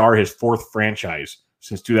Mariners are his fourth franchise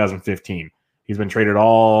since 2015. He's been traded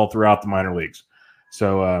all throughout the minor leagues.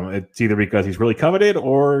 So it's either because he's really coveted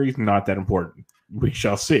or he's not that important. We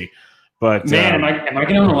shall see. But man, am I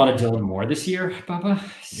going to own a lot of Dylan Moore this year, Bubba?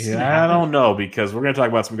 Yeah, I don't know, because we're going to talk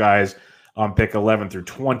about some guys on pick 11 through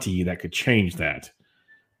 20 that could change that.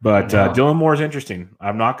 But Dylan Moore is interesting.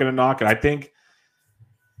 I'm not going to knock it. I think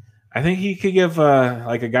he could give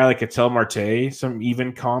like a guy like Ketel Marte some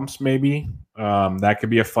even comps maybe. That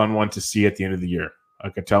could be a fun one to see at the end of the year. A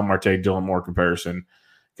Ketel Marte, Dylan Moore comparison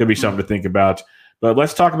could be something to think about. But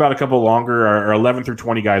let's talk about a couple longer, our 11 through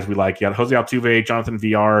 20 guys we like. You got Jose Altuve, Jonathan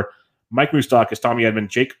VR, Mike Moustakas, Tommy Edman,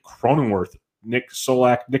 Jake Cronenworth, Nick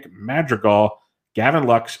Solak, Nick Madrigal, Gavin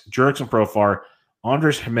Lux, Jurickson Profar,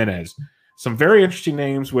 Andres Jimenez. Some very interesting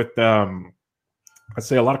names with, let's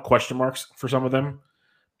say, a lot of question marks for some of them.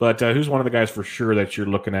 But who's one of the guys for sure that you're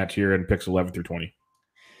looking at here in picks 11 through 20?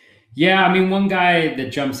 Yeah, I mean, one guy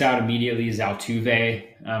that jumps out immediately is Altuve.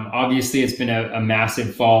 Obviously, it's been a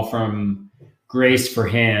massive fall from grace for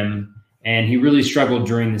him, and he really struggled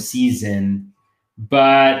during the season.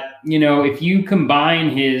 But, if you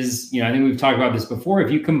combine his, I think we've talked about this before, if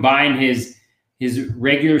you combine his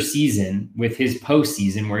regular season with his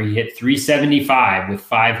postseason where he hit 375 with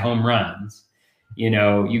 5 home runs,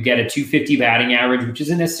 you get a 250 batting average, which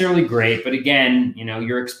isn't necessarily great. But again,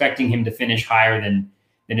 you're expecting him to finish higher than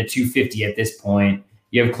a 250 at this point.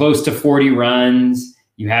 You have close to 40 runs.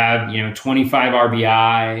 You have, 25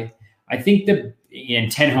 RBI. I think in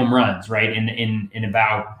 10 home runs, right? In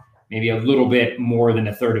about maybe a little bit more than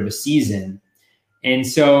a third of a season. And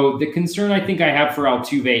so the concern I think I have for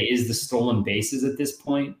Altuve is the stolen bases at this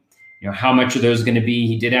point. How much are those going to be?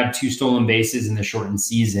 He did have 2 stolen bases in the shortened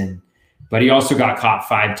season, but he also got caught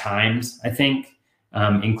 5 times, I think,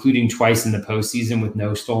 including twice in the postseason with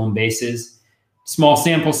no stolen bases. Small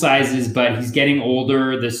sample sizes, but he's getting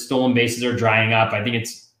older. The stolen bases are drying up. I think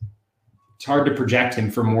it's hard to project him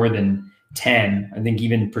for more than 10. I think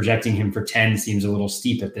even projecting him for 10 seems a little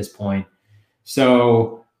steep at this point.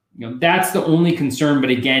 So, that's the only concern. But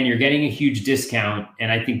again, you're getting a huge discount.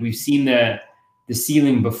 And I think we've seen the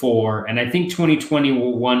ceiling before. And I think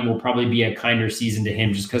 2021 will probably be a kinder season to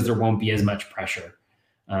him just because there won't be as much pressure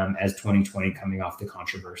as 2020 coming off the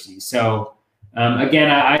controversy. So, again,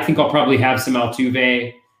 I think I'll probably have some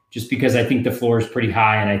Altuve just because I think the floor is pretty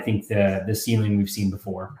high and I think the ceiling we've seen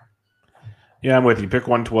before. Yeah, I'm with you. Pick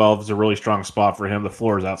 112 is a really strong spot for him. The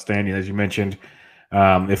floor is outstanding, as you mentioned.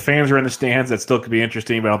 If fans are in the stands, that still could be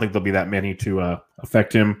interesting, but I don't think there'll be that many to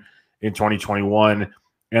affect him in 2021.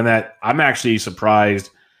 And that I'm actually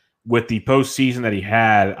surprised with the postseason that he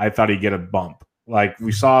had. I thought he'd get a bump. Like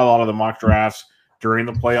we saw a lot of the mock drafts during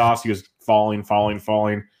the playoffs. He was falling.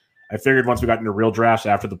 I figured once we got into real drafts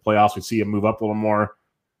after the playoffs, we'd see him move up a little more.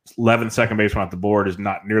 11 second baseman off the board is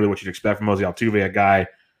not nearly what you'd expect from Jose Altuve, a guy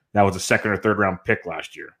that was a second or third round pick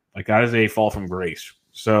last year. Like that is a fall from grace.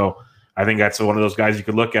 So I think that's one of those guys you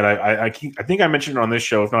could look at. I think I mentioned it on this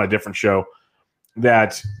show, if not a different show,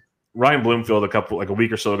 that Ryan Bloomfield a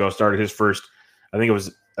week or so ago started his first, I think it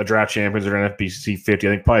was a draft champions or an FBC 50,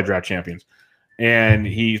 I think probably draft champions. And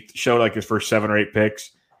he showed like his first 7 or 8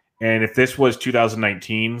 picks. And if this was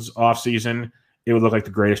 2019's offseason, it would look like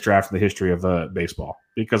the greatest draft in the history of baseball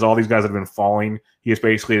because all these guys have been falling. He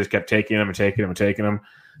just kept taking them.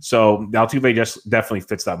 So Altuve just definitely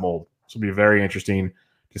fits that mold. So it'll be very interesting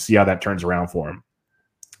to see how that turns around for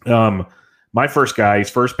him. My first guy, he's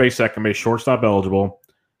first base, second base, shortstop eligible.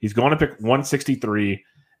 He's going to pick 163,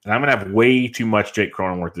 and I'm going to have way too much Jake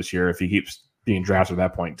Cronenworth this year if he keeps being drafted at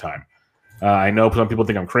that point in time. I know some people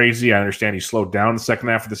think I'm crazy. I understand he slowed down the second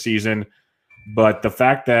half of the season. But the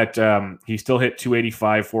fact that he still hit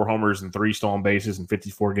 285, 4 homers, and 3 stolen bases in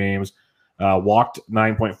 54 games, walked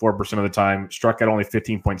 9.4% of the time, struck out only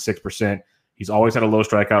 15.6%. He's always had a low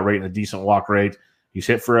strikeout rate and a decent walk rate. He's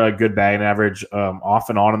hit for a good batting average off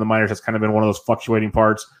and on in the minors. That's kind of been one of those fluctuating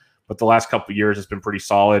parts. But the last couple of years, it's been pretty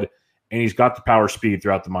solid. And he's got the power speed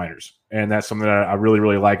throughout the minors. And that's something that I really,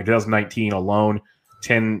 really like. In 2019 alone,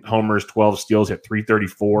 10 homers, 12 steals, hit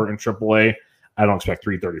 334 in AAA. I don't expect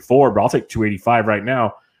 334, but I'll take 285 right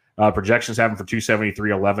now. Projections have him for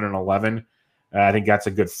 273, 11, and 11. I think that's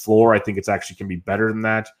a good floor. I think it's actually can be better than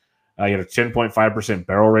that. He had a 10.5%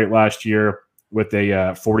 barrel rate last year with a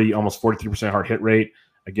almost 43% hard hit rate.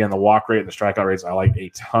 Again, the walk rate and the strikeout rates I like a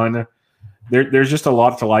ton. There's just a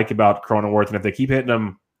lot to like about Cronenworth, and if they keep hitting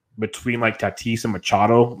him between like Tatis and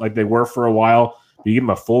Machado like they were for a while, you give him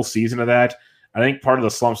a full season of that. I think part of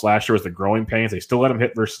the slumps last year was the growing pains. They still let him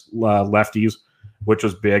hit versus lefties, which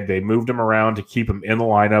was big. They moved him around to keep him in the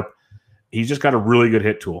lineup. He's just got a really good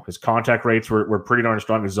hit tool. His contact rates were pretty darn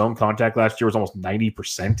strong. His zone contact last year was almost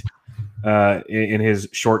 90% in his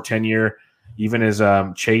short tenure. Even his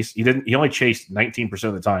chase, he only chased 19%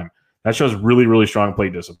 of the time. That shows really, really strong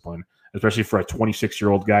plate discipline, especially for a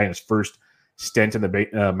 26-year-old guy in his first stint in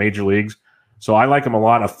the major leagues. So I like him a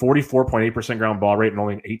lot. A 44.8% ground ball rate and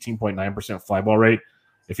only an 18.9% fly ball rate.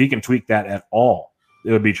 If he can tweak that at all,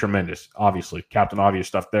 it would be tremendous. Obviously, Captain Obvious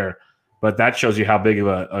stuff there. But that shows you how big of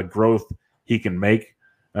a growth he can make.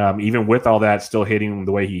 Even with all that, still hitting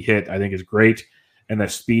the way he hit, I think is great. And the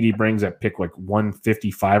speed he brings at pick like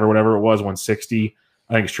 155 or whatever it was, 160,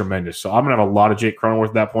 I think it's tremendous. So I'm going to have a lot of Jake Cronenworth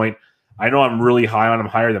at that point. I know I'm really high on him,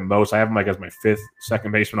 higher than most. I have him like as my fifth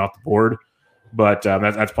second baseman off the board. But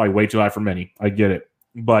that's probably way too high for many. I get it.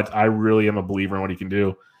 But I really am a believer in what he can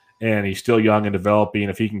do. And he's still young and developing.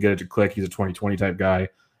 If he can get it to click, he's a 2020 type guy.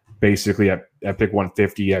 Basically, at pick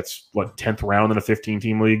 150, that's 10th round in a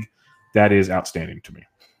 15-team league. That is outstanding to me.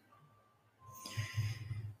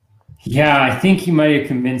 Yeah, I think you might have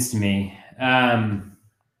convinced me. I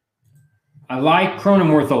like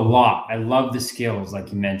Cronenworth a lot. I love the skills,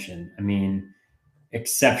 like you mentioned. I mean,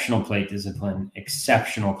 exceptional plate discipline,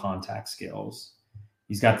 exceptional contact skills.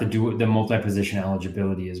 He's got the multi-position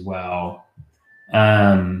eligibility as well.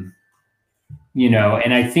 And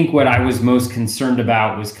I think what I was most concerned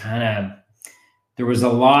about was kind of there was a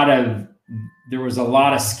lot of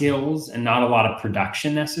skills and not a lot of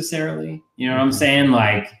production necessarily. You know what I'm saying?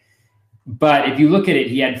 But if you look at it,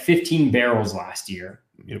 he had 15 barrels last year,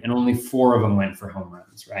 and only 4 of them went for home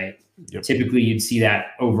runs, right? Yep. Typically, you'd see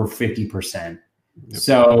that over 50%. Yep.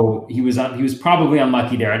 So he was probably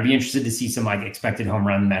unlucky there. I'd be interested to see some expected home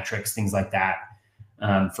run metrics, things like that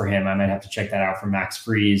for him. I might have to check that out for Max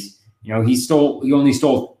Friese. He only stole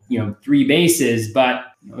 3 bases, but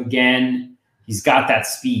again, he's got that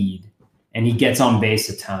speed and he gets on base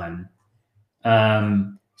a ton.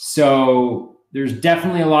 So there's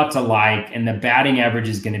definitely a lot to like, and the batting average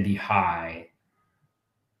is going to be high.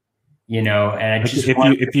 And I just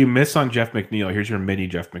if you miss on Jeff McNeil, here's your mini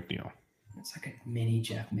Jeff McNeil. It's like a mini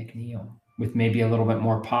Jeff McNeil with maybe a little bit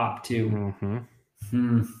more pop too.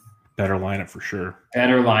 Mm-hmm. Better lineup for sure.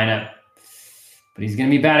 Better lineup, but he's going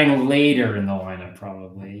to be batting later in the lineup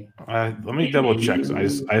probably. Let me double check. So I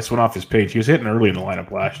just went off his page. He was hitting early in the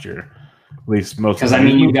lineup last year, at least most. Because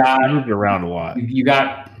you moved around a lot. You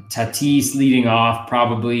got Tatis leading off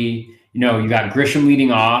probably. You got Grisham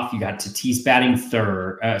leading off. You got Tatis batting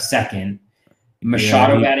second.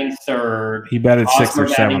 Machado batting third. He batted 6th or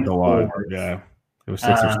 7th a lot. Yeah, it was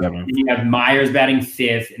 6th or 7th. Then you have Myers batting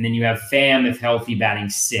 5th, and then you have Pham, if healthy, batting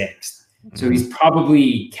 6th. So he's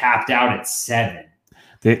probably capped out at 7.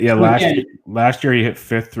 Last year he hit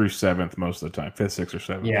 5th through 7th most of the time, 5th, 6th, or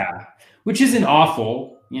 7th. Yeah, which isn't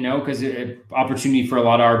awful, because opportunity for a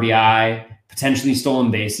lot of RBI, potentially stolen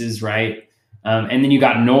bases, right? And then you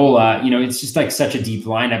got Nola. It's just such a deep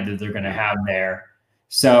lineup that they're going to have there.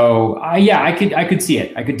 So I could see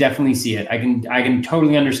it. I could definitely see it. I can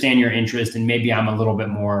totally understand your interest, and maybe I'm a little bit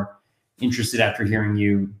more interested after hearing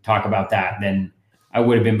you talk about that than I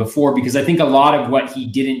would have been before, because I think a lot of what he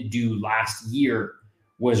didn't do last year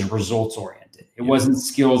was results oriented. It wasn't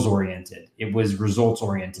skills oriented. It was results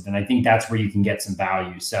oriented, and I think that's where you can get some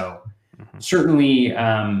value. So certainly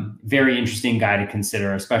very interesting guy to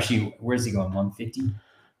consider, especially where's he going? 150?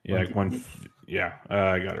 Yeah,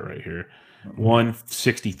 I got it right here.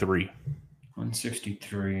 163.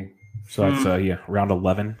 163. So that's round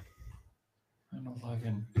 11. Round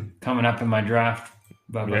 11 coming up in my draft.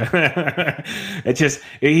 Yeah.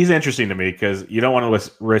 He's interesting to me because you don't want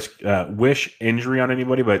to wish injury on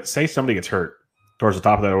anybody, but say somebody gets hurt towards the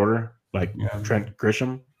top of that order, like Trent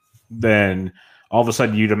Grisham, then all of a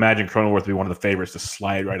sudden you'd imagine Cronenworth to be one of the favorites to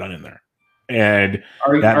slide right on in there. And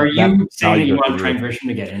are you saying that you want Trent Grisham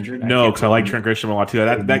to get injured? No, because I like Trent Grisham a lot too.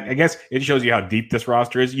 That I guess it shows you how deep this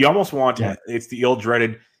roster is. You almost want it's the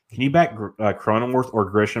ill-dreaded Can you back Cronenworth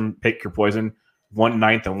or Grisham? Pick your poison. 1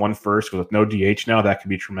 9th and 1 1st with no DH now. That could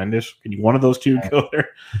be tremendous. Can you one of those two go there?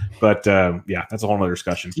 But yeah, that's a whole other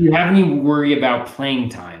discussion. Do you have any worry about playing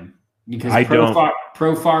time? Because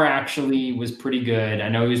Profar actually was pretty good. I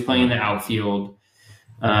know he was playing in the outfield.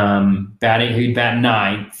 He'd bat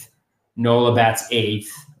 9th. Nola bats 8th.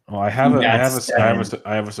 Well, I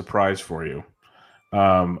have a surprise for you.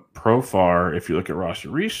 Profar, if you look at roster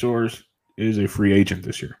resource, is a free agent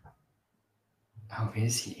this year. Oh,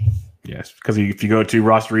 is he? Yes, because if you go to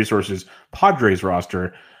roster resources, Padres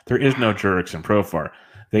roster, there is no Jurickson Profar.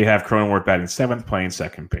 They have Cronenworth batting 7th, playing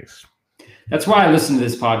second base. That's why I listen to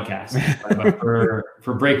this podcast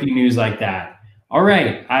for breaking news like that. All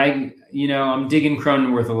right, I'm digging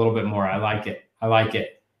Cronenworth a little bit more. I like it.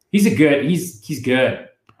 He's good.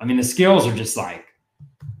 I mean, the skills are just like,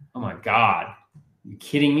 oh my God, are you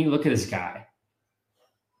kidding me? Look at this guy.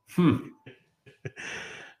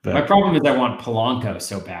 My problem is I want Polanco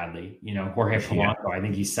so badly. Jorge Polanco. Yeah. I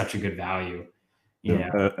think he's such a good value.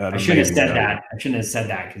 I shouldn't have said that. I shouldn't have said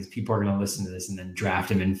that because people are going to listen to this and then draft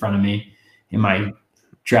him in front of me in my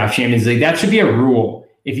draft Champions League. That should be a rule.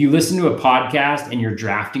 If you listen to a podcast and you're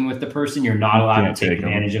drafting with the person, you're not allowed to take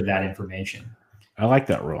advantage of that information. I like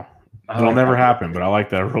that rule. It'll never happen, but I like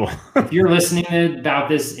that rule. If you're listening about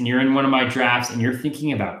this and you're in one of my drafts and you're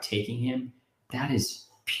thinking about taking him, that is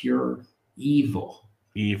pure evil.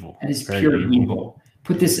 That is pure evil.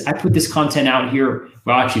 I put this content out here.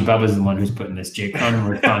 Well, actually, Bubba's the one who's putting this Jake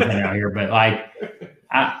Cronenworth content out here, but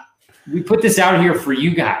we put this out here for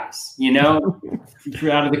you guys,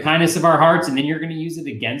 out of the kindness of our hearts, and then you're going to use it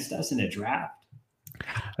against us in a draft.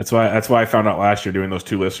 That's why I found out last year doing those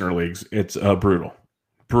 2 listener leagues. It's brutal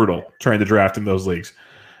trying to draft in those leagues.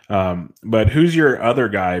 But who's your other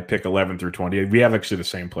guy? Pick 11 through 20. We have actually the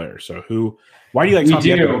same player. So why do you like Tommy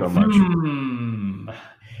Edman so much?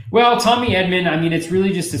 Well, Tommy Edman, I mean, it's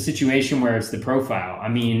really just a situation where it's the profile. I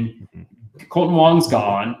mean, Colton Wong's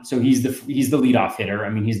gone, so he's the leadoff hitter. I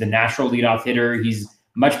mean, he's the natural leadoff hitter. He's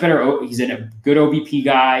much better. He's a good OBP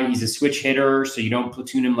guy. He's a switch hitter, so you don't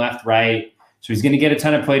platoon him left, right. So he's going to get a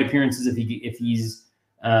ton of plate appearances if he's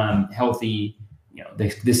healthy.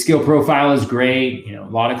 The skill profile is great. A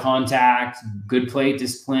lot of contact, good plate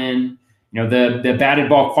discipline. The batted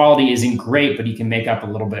ball quality isn't great, but he can make up a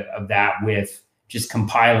little bit of that with just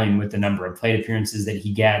compiling with the number of plate appearances that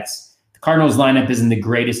he gets. The Cardinals lineup isn't the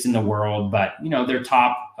greatest in the world, but they're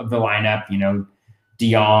top of the lineup.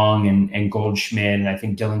 DeYoung and Goldschmidt, and I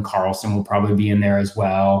think Dylan Carlson will probably be in there as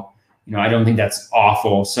well. I don't think that's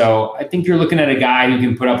awful. So I think you're looking at a guy who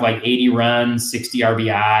can put up like 80 runs, 60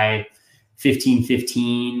 RBI,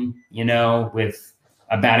 15-15, with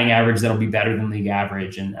a batting average that'll be better than league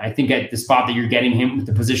average. And I think at the spot that you're getting him with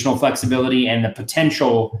the positional flexibility and the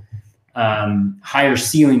potential higher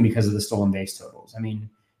ceiling because of the stolen base totals. I mean,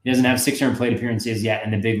 he doesn't have 600 plate appearances yet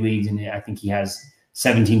in the big leagues, and I think he has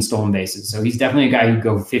 17 stolen bases. So he's definitely a guy who'd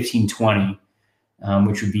go 15-20,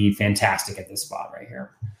 which would be fantastic at this spot right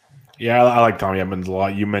here. Yeah, I like Tommy Edman a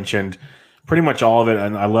lot. You mentioned pretty much all of it,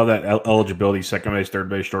 and I love that eligibility: second base, third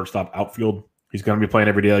base, shortstop, outfield. He's going to be playing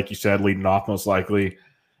every day, like you said, leading off most likely.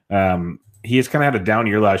 He has kind of had a down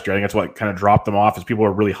year last year. I think that's what kind of dropped them off, as people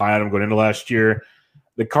were really high on him going into last year.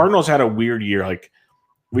 The Cardinals had a weird year. Like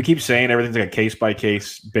we keep saying, everything's like a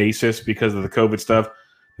case-by-case basis because of the COVID stuff.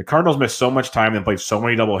 The Cardinals missed so much time and played so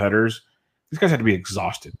many doubleheaders. These guys had to be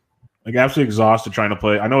exhausted, like absolutely exhausted trying to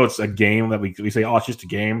play. I know it's a game that we say, oh, it's just a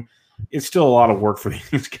game. It's still a lot of work for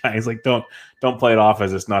these guys. Like don't play it off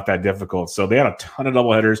as it's not that difficult. So they had a ton of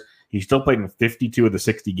doubleheaders. He still played in 52 of the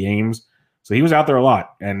 60 games. So he was out there a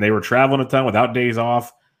lot, and they were traveling a ton without days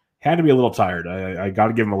off. Had to be a little tired. I got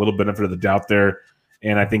to give him a little benefit of the doubt there.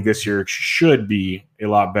 And I think this year should be a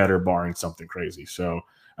lot better, barring something crazy. So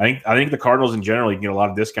I think the Cardinals in general, you can get a lot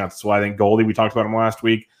of discounts. That's why I think Goldie, we talked about him last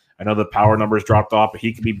week. I know the power numbers dropped off, but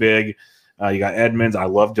he could be big. You got Edmonds. I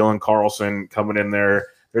love Dylan Carlson coming in there.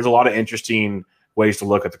 There's a lot of interesting ways to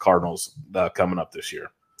look at the Cardinals coming up this year.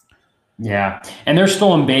 Yeah, and their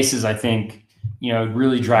stolen bases, I think,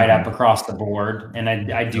 really dried up across the board. And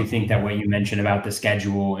I do think that what you mentioned about the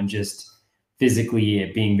schedule and just physically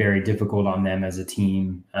it being very difficult on them as a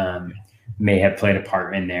team may have played a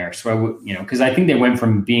part in there. So, because I think they went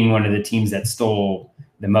from being one of the teams that stole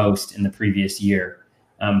the most in the previous year.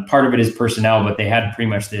 Part of it is personnel, but they had pretty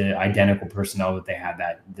much the identical personnel that they had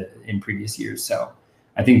in previous years. So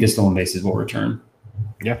I think the stolen bases will return.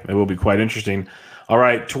 Yeah, it will be quite interesting. All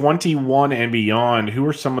right, 21 and beyond, who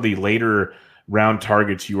are some of the later round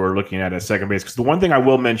targets you are looking at second base? Because the one thing I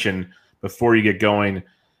will mention before you get going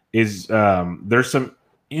is there's some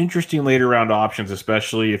interesting later round options,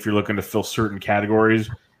 especially if you're looking to fill certain categories.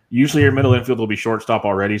 Usually your middle infield will be shortstop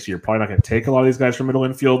already, so you're probably not going to take a lot of these guys from middle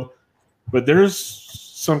infield. But there's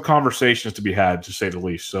some conversations to be had, to say the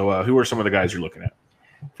least. So who are some of the guys you're looking at?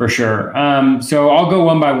 For sure. So I'll go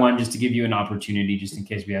one by one just to give you an opportunity, just in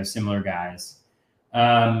case we have similar guys.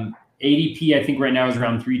 ADP, I think right now is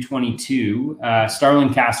around 322.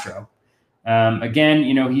 Starlin Castro. Again,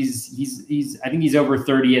 he's I think he's over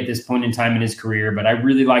 30 at this point in time in his career, but I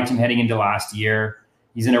really liked him heading into last year.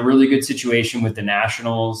 He's in a really good situation with the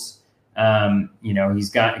Nationals. He's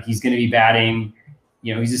going to be batting.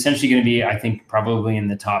 He's essentially going to be, I think, probably in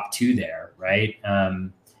the top 2 there, right?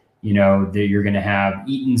 You're going to have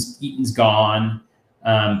Eaton's gone.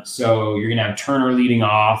 So you're going to have Turner leading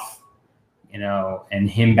off, and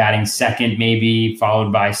him batting second, maybe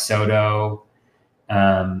followed by Soto.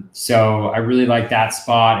 So I really like that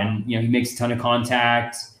spot. And, he makes a ton of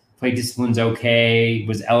contact, plate discipline's okay,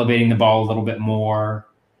 was elevating the ball a little bit more.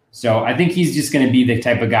 So I think he's just going to be the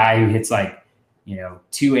type of guy who hits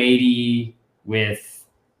 280 with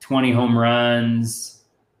 20 home runs,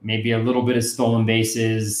 maybe a little bit of stolen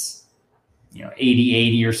bases,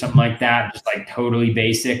 80 or something like that, just totally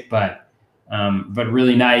basic, but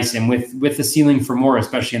really nice. And with the ceiling for more,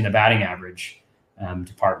 especially in the batting average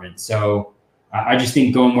department. So I just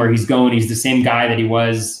think going where he's going, he's the same guy that he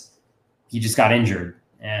was. He just got injured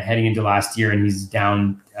heading into last year, and he's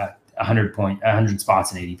down 100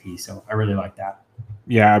 spots in ADP. So I really like that.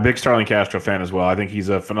 Yeah, a big Starlin Castro fan as well. I think he's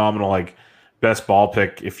a phenomenal best ball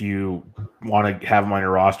pick if you want to have him on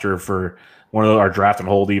your roster for one of our draft and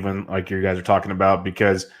hold, even like you guys are talking about,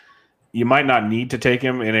 because you might not need to take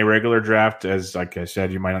him in a regular draft. As like I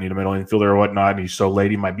said, you might not need a middle infielder or whatnot. And he's so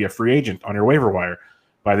late, he might be a free agent on your waiver wire.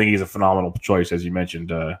 But I think he's a phenomenal choice, as you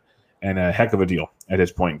mentioned, and a heck of a deal at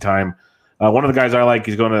this point in time. One of the guys I like,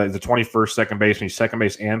 he's going to the 21st second baseman. He's second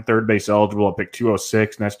base and third base eligible at pick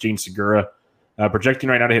 206, and that's Jean Segura. Projecting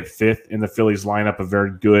right now to hit 5th in the Phillies lineup, a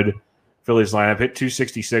very good Phillies lineup. Hit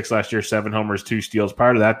 266 last year, 7 homers, 2 steals.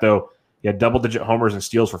 Prior to that, though, he had double-digit homers and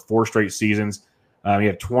steals for 4 straight seasons. He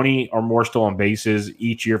had 20 or more stolen bases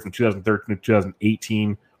each year from 2013 to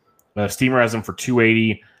 2018. Steamer has him for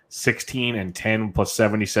 280, 16, and 10, plus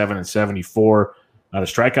 77 and 74. The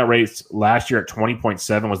strikeout rates last year at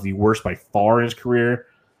 20.7 was the worst by far in his career.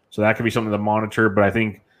 So that could be something to monitor. But I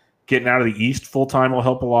think getting out of the East full-time will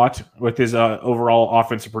help a lot with his overall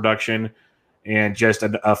offensive production. And just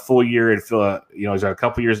a full year in Philly. He's had a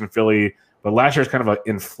couple years in Philly. But last year was kind of an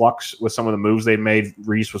influx with some of the moves they made.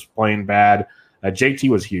 Reese was playing bad. JT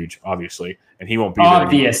was huge, obviously. And he won't be there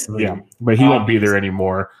anymore. Yeah, but he won't be there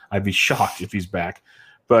anymore. I'd be shocked if he's back.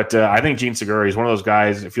 But I think Jean Segura is one of those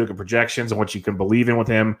guys, if you look at projections and what you can believe in with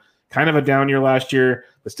him, kind of a down year last year,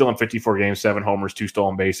 but still in 54 games, 7 homers, 2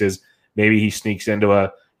 stolen bases. Maybe he sneaks into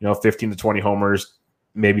a 15 to 20 homers,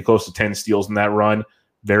 maybe close to 10 steals in that run.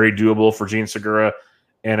 Very doable for Jean Segura.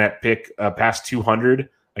 And at pick past 200,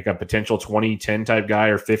 like a potential 20-10 type guy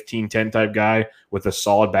or 15-10 type guy with a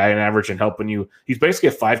solid batting average and helping you. He's basically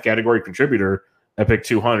a 5-category contributor at pick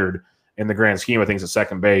 200 in the grand scheme. I think he's at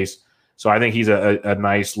second base. So I think he's a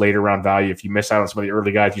nice later round value. If you miss out on some of the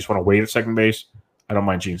early guys, you just want to wait at second base, I don't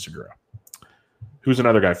mind Jean Segura. Who's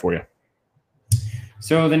another guy for you?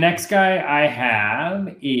 So the next guy I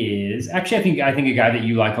have is actually I think a guy that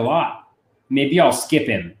you like a lot. Maybe I'll skip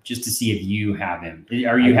him just to see if you have him. Do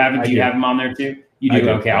you have him on there too? You do?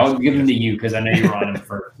 Okay, I'll give him to you because I know you were on him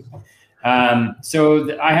first.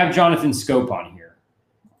 I have Jonathan Scope on here.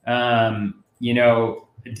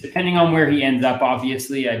 Depending on where he ends up,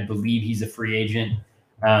 obviously, I believe he's a free agent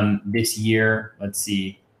this year. Let's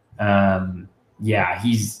see.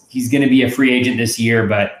 He's going to be a free agent this year,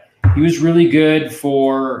 but he was really good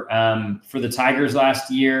for the Tigers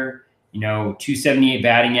last year. 278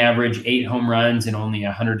 batting average, 8 home runs, and only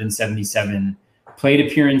 177 plate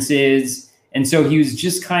appearances. And so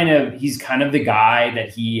he's kind of the guy that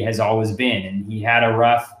he has always been. And he had a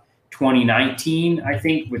rough 2019, I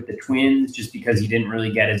think, with the Twins, just because he didn't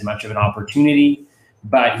really get as much of an opportunity.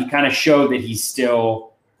 But he kind of showed that he's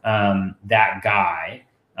still that guy.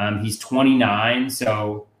 He's 29,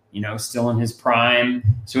 so, still in his prime.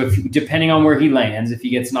 So depending on where he lands, if he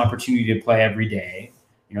gets an opportunity to play every day,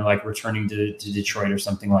 like returning to Detroit or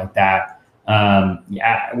something like that,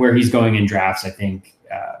 where he's going in drafts, I think,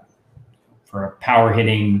 for a power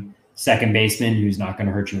hitting second baseman who's not going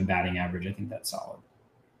to hurt you in batting average, I think that's solid.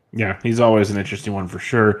 Yeah, he's always an interesting one for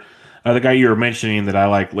sure. The guy you were mentioning that I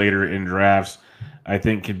like later in drafts, I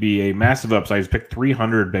think could be a massive upside. He's picked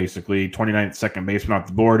 300, basically, 29th second baseman off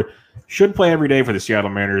the board. Should play every day for the Seattle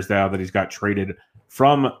Mariners now that he's got traded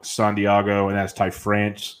from San Diego, and that's Ty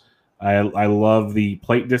France. I love the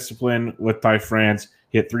plate discipline with Ty France.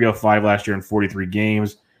 He hit 305 last year in 43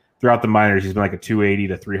 games. throughout the minors, he's been like a 280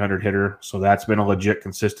 to 300 hitter. So that's been a legit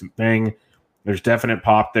consistent thing. There's definite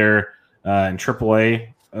pop there. In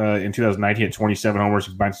AAA in 2019 at 27 homers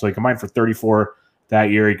combined. So he combined for 34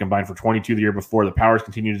 that year. He combined for 22 the year before. The powers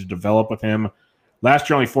continued to develop with him. Last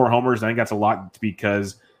year, only 4 homers. I think that's a lot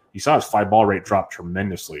because you saw his fly ball rate drop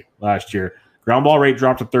tremendously last year. Ground ball rate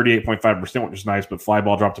dropped to 38.5%, which is nice, but fly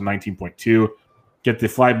ball dropped to 19.2%. Get the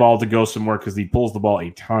fly ball to go somewhere because he pulls the ball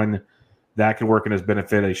a ton. That could work in his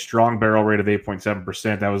benefit. A strong barrel rate of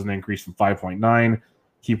 8.7%. That was an increase from 5.9%.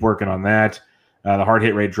 Keep working on that. The hard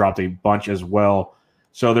hit rate dropped a bunch as well.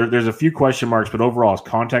 So there's a few question marks, but overall his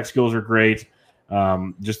contact skills are great.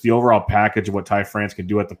 Just the overall package of what Ty France can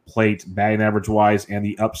do at the plate, batting average wise, and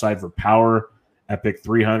the upside for power. Epic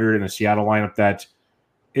 300 in a Seattle lineup that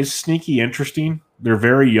is sneaky interesting. They're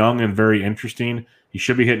very young and very interesting. He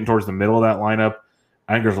should be hitting towards the middle of that lineup.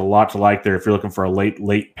 I think there's a lot to like there if you're looking for a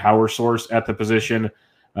late power source at the position.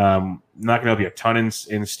 Not going to help you a ton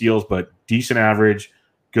in steals, but decent average,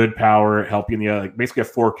 good power, help you in the basically a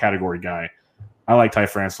 4-category guy. I like Ty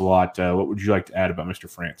France a lot. What would you like to add about Mr.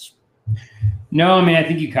 France? No, I mean, I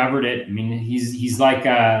think you covered it. I mean, he's like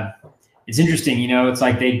it's interesting, it's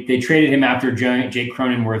like they traded him after Jake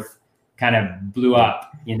Cronenworth kind of blew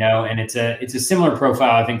up, and it's a similar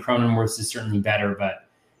profile. I think Cronenworth is certainly better, but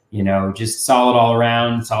just solid all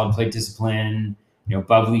around, solid plate discipline,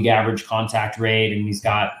 above league average contact rate, and he's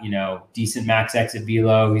got decent max exit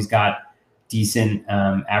velo. He's got decent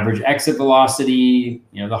average exit velocity.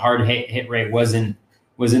 The hard hit rate wasn't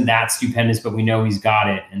that stupendous, but we know he's got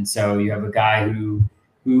it. And so you have a guy who,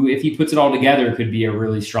 if he puts it all together, could be a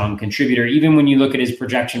really strong contributor. Even when you look at his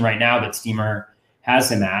projection right now that Steamer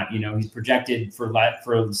has him at, he's projected for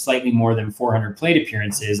slightly more than 400 plate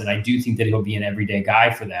appearances. And I do think that he'll be an everyday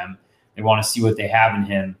guy for them. They want to see what they have in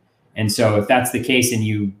him. And so if that's the case and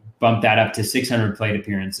you bump that up to 600 plate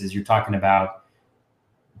appearances, you're talking about,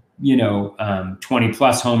 20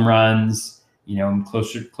 plus home runs,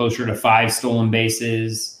 closer to 5 stolen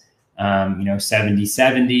bases,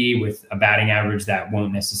 70-70 with a batting average that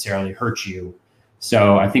won't necessarily hurt you.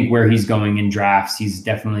 So I think where he's going in drafts, he's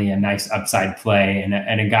definitely a nice upside play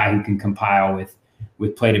and a guy who can compile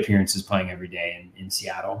with plate appearances playing every day in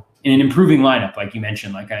Seattle. In an improving lineup, like you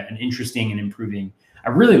mentioned, like an interesting and improving. I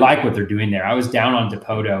really like what they're doing there. I was down on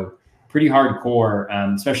Dipoto pretty hardcore,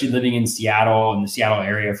 especially living in Seattle and the Seattle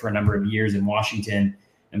area for a number of years in Washington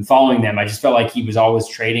and following them. I just felt like he was always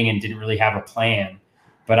trading and didn't really have a plan.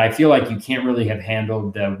 But I feel like you can't really have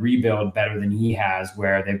handled the rebuild better than he has,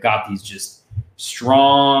 where they've got these just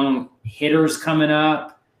strong hitters coming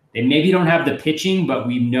up. They maybe don't have the pitching, but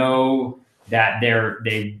we know that they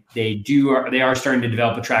are starting to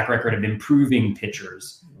develop a track record of improving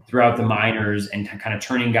pitchers throughout the minors and kind of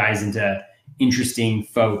turning guys into interesting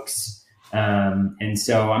folks. And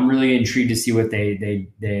so I'm really intrigued to see what they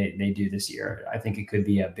do this year. I think it could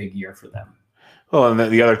be a big year for them. Well,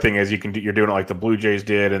 and the other thing is you're doing it like the Blue Jays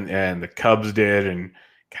did and the Cubs did and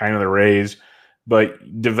kind of the Rays,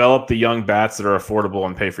 but develop the young bats that are affordable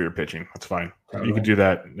and pay for your pitching. That's fine. Totally. You can do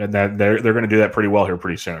that, and that they're going to do that pretty well here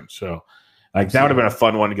pretty soon. So, that would have been a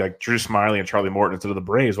fun one to get like Drew Smyly and Charlie Morton instead of the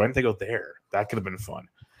Braves. Why didn't they go there? That could have been fun.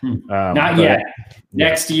 Not yet.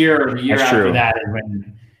 Next year or the year after that is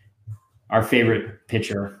when our favorite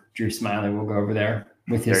pitcher, Drew Smyly, will go over there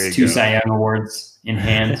with his 2 Cy Young Awards in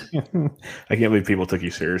hand. I can't believe people took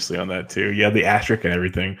you seriously on that too. You had the asterisk and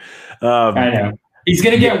everything. I know. He's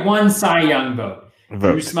going to get 1 Cy Young vote.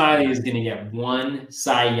 Drew Smyly is going to get 1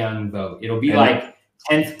 Cy Young vote. It'll be like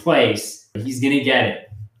 10th place. He's going to get it.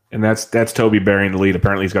 And that's Toby burying the lead.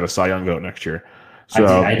 Apparently he's got a Cy Young vote next year. So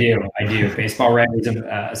I do. Baseball Writers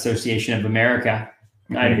Association of America.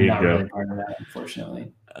 I'm not really part of that,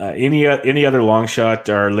 unfortunately. Any other long shot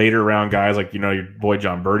or later round guys like your boy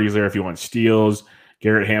John Birdie's there if you want steals.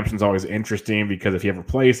 Garrett Hampson's always interesting because if he ever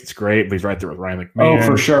plays, it's great. But he's right there with Ryan McMahon. Oh,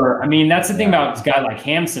 for sure. I mean, that's the thing about this guy like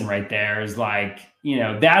Hampson right there is like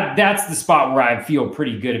that's the spot where I feel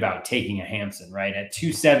pretty good about taking a Hampson right at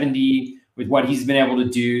 270 with what he's been able to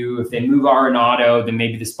do. If they move Arenado, then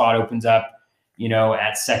maybe the spot opens up.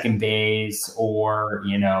 At second base or,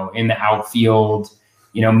 in the outfield,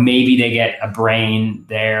 maybe they get a brain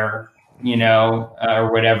there,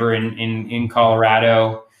 or whatever in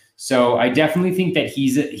Colorado. So I definitely think that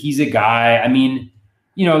he's a guy. I mean,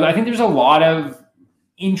 I think there's a lot of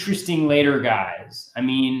interesting later guys. I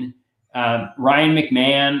mean, Ryan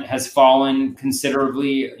McMahon has fallen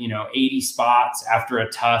considerably, 80 spots after a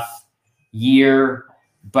tough year.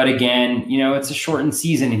 But again, it's a shortened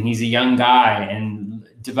season and he's a young guy and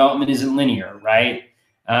development isn't linear, right?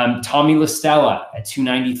 Tommy La Stella at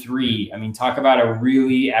 293. I mean, talk about a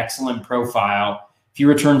really excellent profile. if he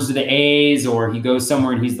returns to the A's or he goes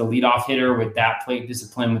somewhere and he's the leadoff hitter with that plate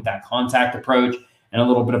discipline, with that contact approach and a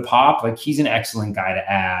little bit of pop, like he's an excellent guy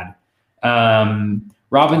to add.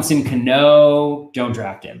 Robinson Cano, don't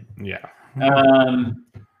draft him. Yeah.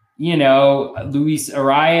 Luis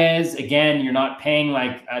Arias, again, you're not paying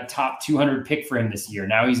like a top 200 pick for him this year.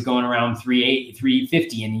 Now he's going around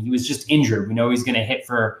 350, and he was just injured. We know he's going to hit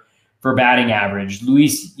for batting average.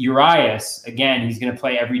 Luis Urias, again, he's going to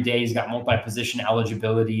play every day. He's got multi-position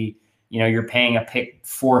eligibility. You're paying a pick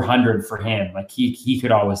 400 for him. Like he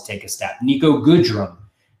could always take a step. Nico Goodrum,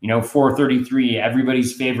 433,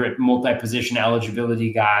 everybody's favorite multi-position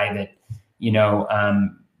eligibility guy that,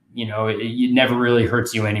 it never really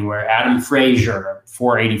hurts you anywhere. Adam Frazier,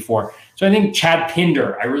 484. So I think Chad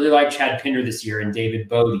Pinder, I really like Chad Pinder this year, and David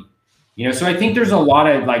Bodie. So I think there's a lot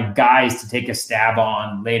of like guys to take a stab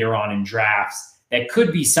on later on in drafts that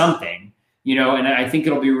could be something, and I think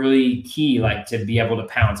it'll be really key, like to be able to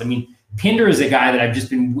pounce. I mean, Pinder is a guy that I've just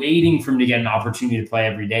been waiting for him to get an opportunity to play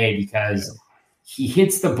every day because he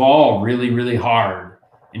hits the ball really, really hard.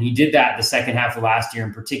 And he did that the second half of last year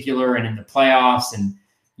in particular and in the playoffs. And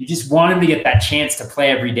you just want him to get that chance to play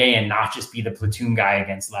every day and not just be the platoon guy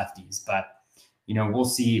against lefties. But, we'll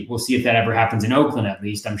see. We'll see if that ever happens in Oakland, at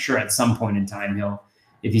least. I'm sure at some point in time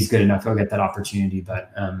if he's good enough, he'll get that opportunity.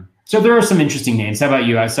 But so there are some interesting names. How about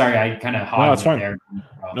you? I'm sorry, I kind of hogged it there.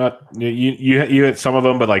 No, you hit some of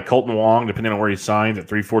them, but like Colton Wong, depending on where he signs at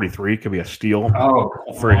 343, could be a steal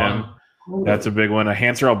for him. That's a big one.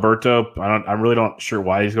 Hanser Alberto, I'm really not sure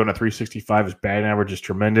why he's going to 365. His batting average is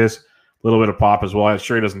tremendous. A little bit of pop as well. I'm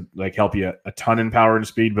sure he doesn't like help you a ton in power and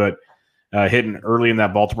speed, but hitting early in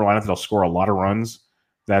that Baltimore lineup, they'll score a lot of runs.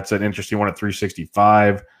 That's an interesting one at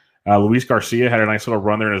 365. Luis Garcia had a nice little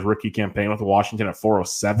run there in his rookie campaign with Washington at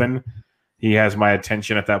 407. He has my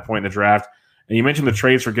attention at that point in the draft. And you mentioned the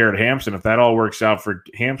trades for Garrett Hampson. If that all works out for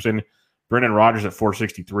Hampson, Brendan Rodgers at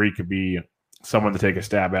 463 could be someone to take a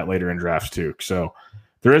stab at later in drafts too. So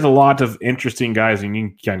there is a lot of interesting guys, and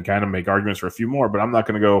you can kind of make arguments for a few more, but I'm not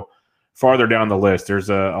going to go farther down the list.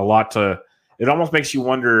 There's a lot to – it almost makes you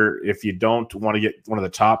wonder if you don't want to get one of the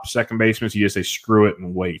top second basemen, you just say screw it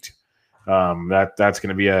and wait. That's going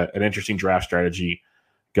to be an interesting draft strategy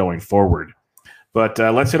going forward. But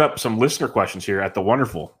let's hit up some listener questions here at the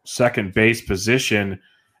wonderful second base position,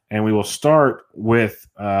 and we will start with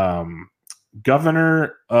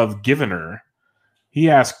Governor of Givener. He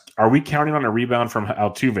asked, are we counting on a rebound from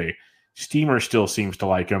Altuve? Steamer still seems to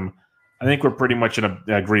like him. I think we're pretty much in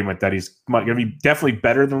agreement that he's going to be definitely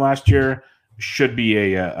better than last year. Should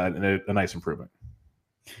be a nice improvement.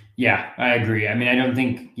 Yeah, I agree. I mean, I don't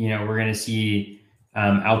think, we're going to see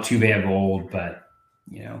Altuve of old, but,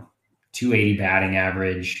 280 batting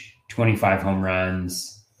average, 25 home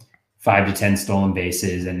runs, 5 to 10 stolen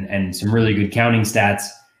bases, and some really good counting stats.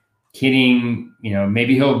 Hitting,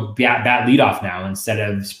 maybe he'll bat leadoff now instead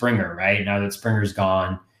of Springer, right? Now that Springer's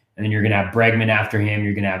gone. And then you're going to have Bregman after him.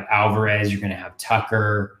 You're going to have Alvarez. You're going to have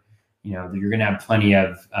Tucker. You're going to have plenty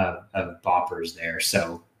of boppers there.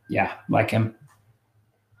 So, yeah, like him.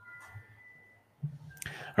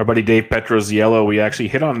 Our buddy Dave Petroziello, we actually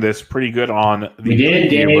hit on this pretty good on the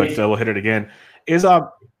preview, but we'll hit it again. Is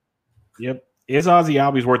Ozzy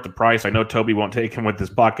Albies worth the price? I know Toby won't take him with this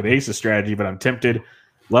pocket aces strategy, but I'm tempted.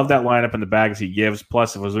 Love that lineup and the bags he gives.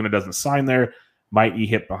 Plus, if Ozuna doesn't sign there, might he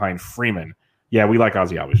hit behind Freeman? Yeah, we like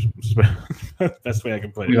Ozzy Albies. Best way I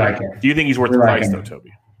can put it. Like it. Do you think he's worth the price, though,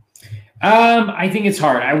 Toby? I think it's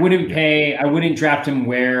hard. I wouldn't draft him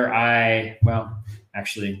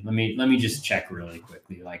actually, let me just check really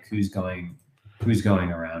quickly, like who's going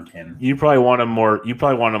around him. You probably want him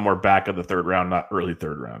more back of the third round, not early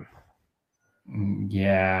third round.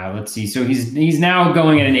 Yeah, let's see. So he's now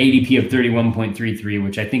going at an ADP of 31.33,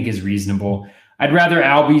 which I think is reasonable. I'd rather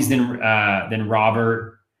Albies than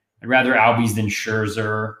Robert. I'd rather Albies than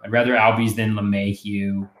Scherzer. I'd rather Albies than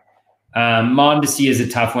LeMahieu. Mondesi is a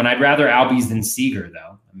tough one. I'd rather Albies than Seager,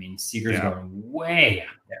 though. I mean, Seager's going way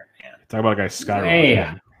out there, man. Talk about a guy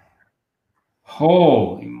skyrocketing.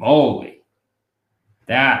 Holy moly.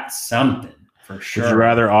 That's something for sure. Would you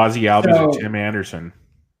rather Ozzy Albies or Tim Anderson?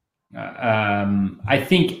 I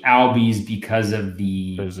think Albies because of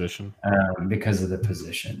the position.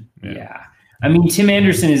 Yeah. I mean, Tim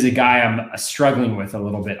Anderson is a guy I'm struggling with a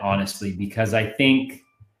little bit, honestly, because I think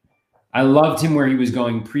I loved him where he was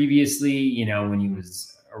going previously, when he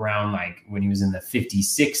was around, like when he was in the 50s,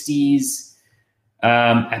 60s.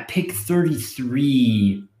 At pick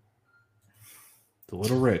 33, it's a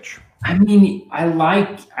little rich. I mean, I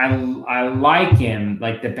like him.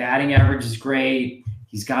 Like the batting average is great.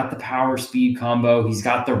 He's got the power speed combo. He's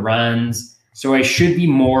got the runs. So I should be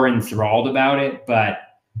more enthralled about it, but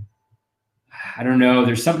I don't know.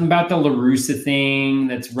 There's something about the La Russa thing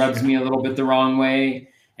that rubs me a little bit the wrong way.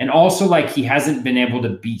 And also, like, he hasn't been able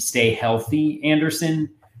to stay healthy, Anderson,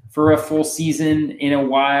 for a full season in a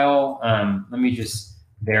while. Let me just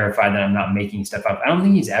verify that I'm not making stuff up. I don't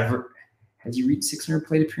think has he reached 600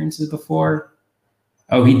 plate appearances before?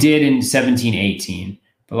 Oh, he did in 17-18,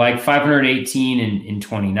 but like 518 in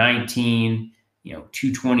 2019,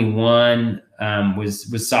 221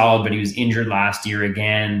 was solid, but he was injured last year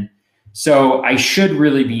again. So I should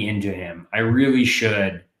really be into him. I really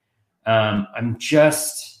should.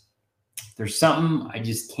 There's something I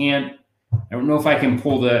just can't. I don't know if I can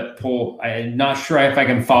pull. I'm not sure if I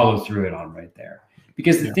can follow through it on right there.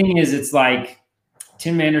 Because the thing is, it's like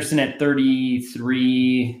Tim Anderson at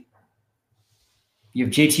 33. You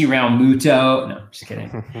have JT Realmuto. No, just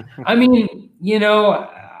kidding. I mean,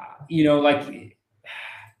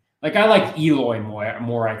 like I like Eloy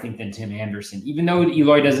more, I think, than Tim Anderson. Even though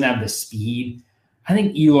Eloy doesn't have the speed, I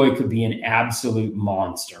think Eloy could be an absolute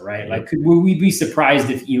monster, right? Like, would we be surprised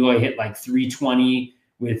if Eloy hit like 320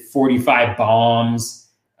 with 45 bombs,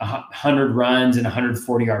 100 runs, and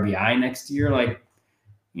 140 RBI next year? Like,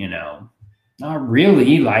 not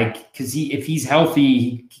really. Like, because if he's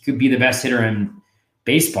healthy, he could be the best hitter in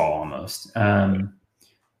baseball almost.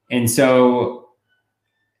 And so,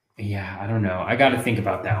 yeah, I don't know. I got to think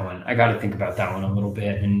about that one. A little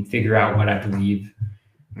bit and figure out what I believe.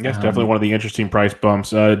 That's definitely one of the interesting price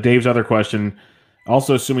bumps. Dave's other question,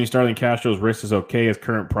 also assuming Starling Castro's risk is okay, his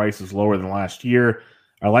current price is lower than last year.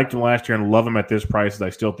 I liked him last year and love him at this price, as I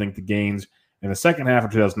still think the gains in the second half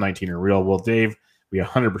of 2019 are real. Well, Dave, we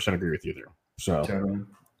 100% agree with you there. So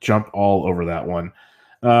jump all over that one.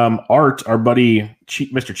 Art, our buddy,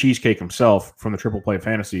 Mr. Cheesecake himself from the Triple Play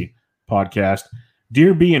Fantasy podcast,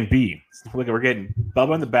 Dear B&B. Look, we're getting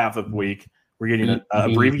Bubba in the Bath of the Week. We're getting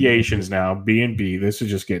abbreviations now, B&B. This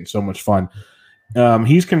is just getting so much fun.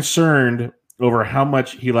 He's concerned over how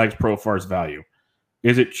much he likes Profar's value.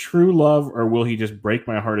 Is it true love, or will he just break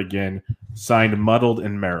my heart again? Signed, Muddled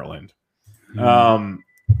in Maryland.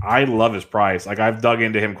 I love his price. Like, I've dug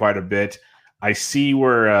into him quite a bit. I see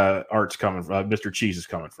where Art's coming from. Mr. Cheese is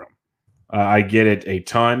coming from. I get it a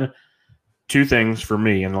ton. Two things for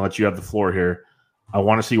me, and I'll let you have the floor here. I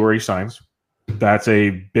want to see where he signs. That's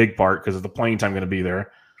a big part because of the playing time going to be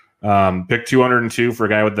there. Pick 202 for a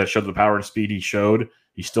guy that showed the power and speed he showed.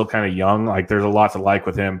 He's still kind of young. Like, there's a lot to like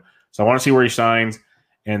with him. So I want to see where he signs,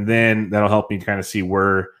 and then that'll help me kind of see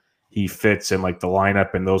where he fits in, like, the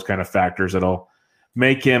lineup and those kind of factors that'll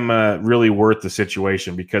make him really worth the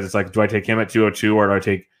situation. Because it's like, do I take him at 202 or do I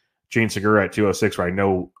take Gene Segura at 206 where I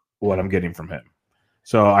know what I'm getting from him?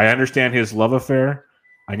 So I understand his love affair.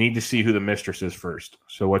 I need to see who the mistress is first.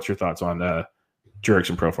 So what's your thoughts on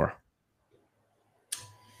Jurickson Profar?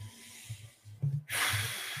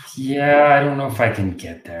 Yeah, I don't know if I can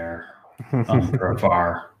get there on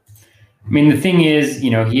Profar. I mean, the thing is, he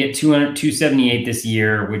hit 278 this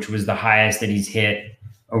year, which was the highest that he's hit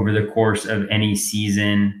over the course of any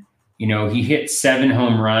season. He hit 7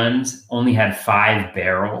 home runs, only had 5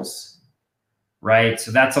 barrels, right?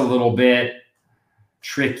 So that's a little bit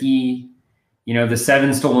tricky. The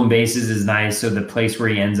 7 stolen bases is nice, so the place where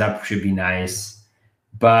he ends up should be nice.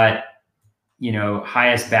 But,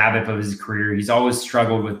 highest BABIP of his career, he's always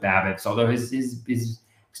struggled with BABIPs, although his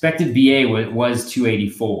expected BA was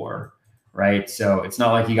 284, right? So it's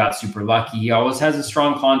not like he got super lucky. He always has a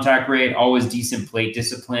strong contact rate, always decent plate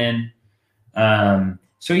discipline. So,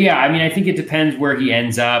 yeah, I mean, I think it depends where he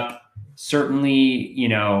ends up. Certainly,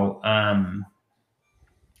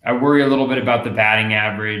 I worry a little bit about the batting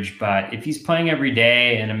average, but if he's playing every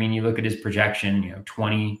day, and I mean, you look at his projection,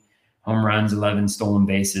 20 home runs, 11 stolen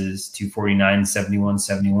bases, 249, 71,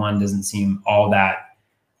 71 doesn't seem all that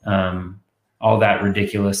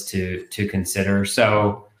ridiculous to consider.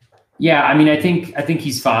 So, yeah, I mean, I think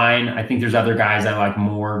he's fine. I think there's other guys I like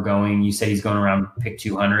more going. You said he's going around pick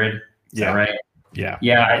 200. Is that right? Yeah.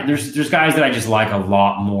 Yeah. There's guys that I just like a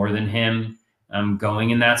lot more than him.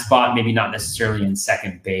 Going in that spot, maybe not necessarily in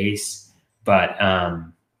second base, but I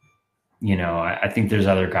think there's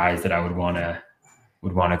other guys that I would want to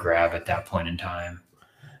grab at that point in time.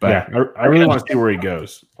 But yeah, I really want to see where he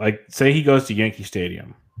goes. Like, say he goes to Yankee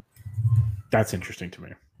Stadium. That's interesting to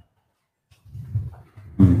me.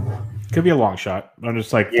 Could be a long shot. I'm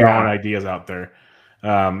just throwing ideas out there.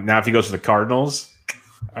 Now, if he goes to the Cardinals,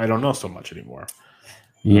 I don't know so much anymore.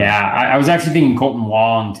 Yeah, I was actually thinking Colton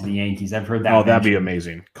Wong to the Yankees. I've heard that. Oh, that'd be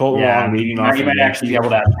amazing. Colton Wong leading off. He might actually be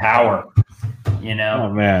able to have power. you know.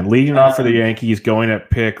 Oh man, leading off for the Yankees, going at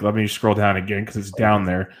pick. Let me scroll down again because it's down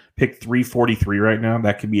there. Pick 343 right now.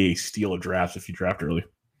 That could be a steal of drafts if you draft early.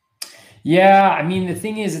 Yeah, I mean, the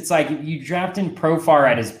thing is, it's like if you draft in Profar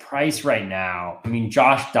at his price right now, I mean,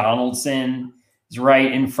 Josh Donaldson is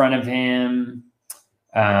right in front of him.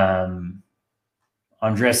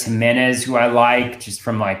 Andres Jimenez, who I like, just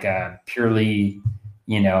from like a purely,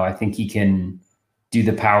 I think he can do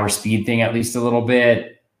the power speed thing at least a little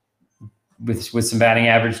bit with some batting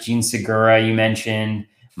average. Gene Segura, you mentioned.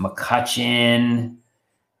 McCutchen.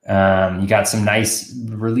 You got some nice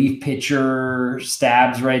relief pitcher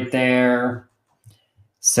stabs right there.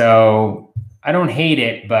 So I don't hate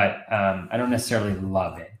it, but I don't necessarily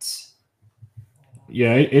love it.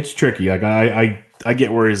 Yeah, it's tricky. Like I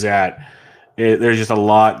get where he's at. There's just a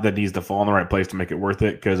lot that needs to fall in the right place to make it worth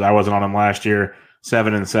it, because I wasn't on him last year.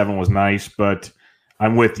 7-7 was nice, but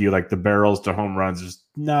I'm with you. Like the barrels to home runs is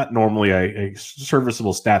not normally a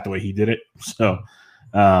serviceable stat the way he did it. So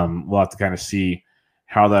we'll have to kind of see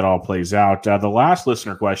how that all plays out. The last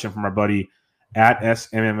listener question from our buddy at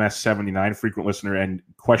SMMS79, frequent listener and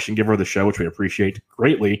question giver of the show, which we appreciate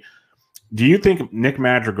greatly. Do you think Nick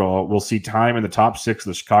Madrigal will see time in the top 6 of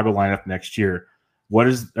the Chicago lineup next year?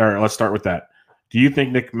 Let's start with that. Do you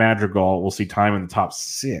think Nick Madrigal will see time in the top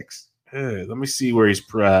 6? Let me see where he's.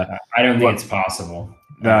 I don't think it's possible.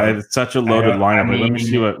 No, it's such a loaded lineup. Let me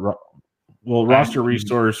see what. Well, roster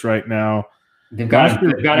resource right now. They've got to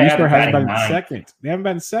have batting second. They haven't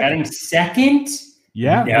been second. Batting second?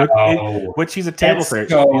 Yeah, no. which he's a table player.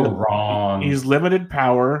 So wrong. He's limited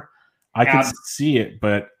power. I can see it,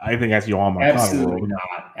 but I think that's Yohan Absolutely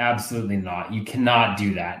not. Absolutely not. You cannot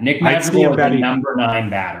do that. Nick Madrigal is the number 9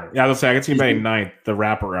 batter. Yeah, I was saying I can see him batting 9th, the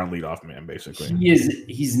wraparound leadoff man, basically.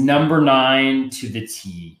 He's number 9 to the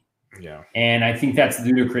T. Yeah. And I think that's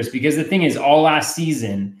ludicrous, because the thing is, all last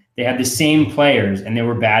season they had the same players and they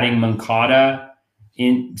were batting Moncada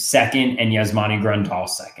in second and Yasmani Grandal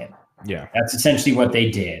second. Yeah. That's essentially what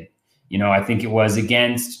they did. I think it was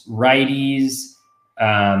against righties.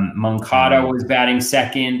 Moncada was batting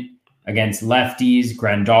second against lefties.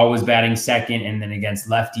 Grandal was batting second. And then against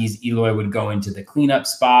lefties, Eloy would go into the cleanup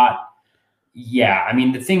spot. Yeah. I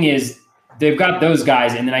mean, the thing is, they've got those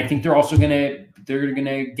guys. And then I think they're also going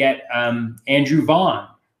to get Andrew Vaughn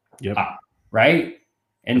up, right?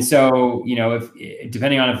 And so, if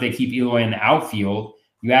depending on if they keep Eloy in the outfield,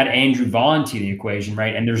 you add Andrew Vaughn to the equation,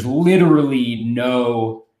 right? And there's literally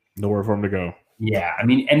nowhere for him to go. Yeah, I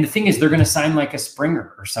mean, and the thing is, they're going to sign like a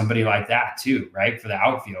Springer or somebody like that too, right, for the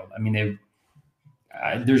outfield. I mean,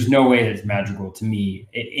 there's no way that's Madrigal to me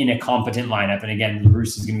in a competent lineup. And again,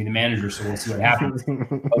 Bruce is going to be the manager, so we'll see what happens.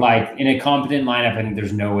 But like in a competent lineup, I think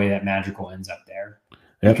there's no way that Madrigal ends up there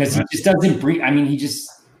because he just doesn't bring. I mean, he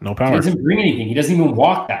no power. He doesn't bring anything. He doesn't even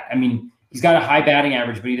walk that. I mean, he's got a high batting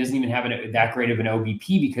average, but he doesn't even have that great of an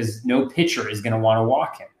OBP because no pitcher is going to want to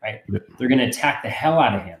walk him, right? They're going to attack the hell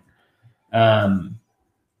out of him.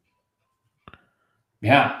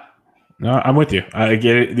 Yeah. No, I'm with you. I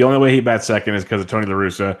get it. The only way he bats second is because of Tony La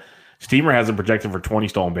Russa. Steamer has him projected for 20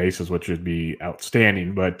 stolen bases, which would be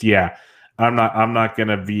outstanding. But yeah, I'm not going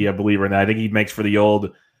to be a believer in that. I think he makes for the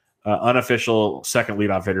old unofficial second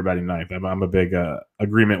leadoff hitter batting 9th. I'm a big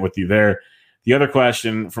agreement with you there. The other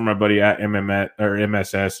question from my buddy at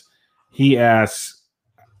MSS, he asks,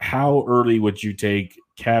 how early would you take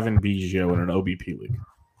Cavan Biggio in an OBP league?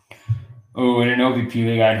 Oh, in an OBP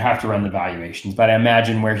league, I'd have to run the valuations, but I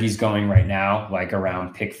imagine where he's going right now, like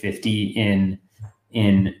around pick 50 in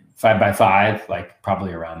 5x5, like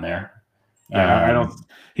probably around there. Yeah,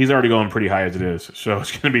 he's already going pretty high as it is, so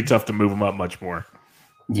it's going to be tough to move him up much more.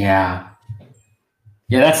 Yeah.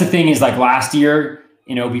 Yeah, that's the thing is like last year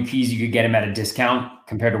in OBPs, you could get him at a discount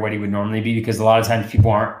compared to what he would normally be, because a lot of times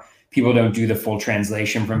people don't do the full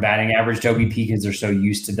translation from batting average to OBP because they're so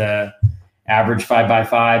used to the average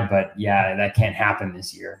 5x5, but yeah, that can't happen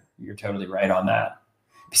this year. You're totally right on that.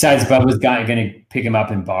 Besides, Bubba's going to pick him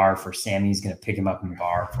up in bar for Sammy's going to pick him up in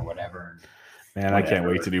bar for whatever. Man, I can't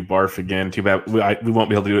wait to do barf again. Too bad we won't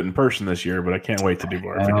be able to do it in person this year, but I can't wait to do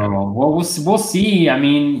barf again. Well, we'll see. I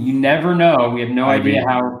mean, you never know. We have no idea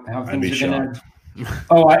how things are going to.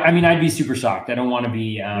 Oh, I mean, I'd be super shocked. I don't want to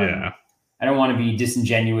be. I don't want to be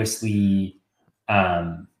disingenuously.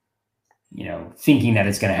 Thinking that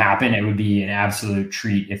it's going to happen. It would be an absolute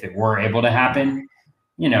treat if it were able to happen,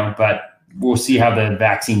 but we'll see how the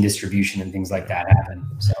vaccine distribution and things like that happen.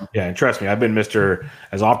 So, yeah. And trust me, I've been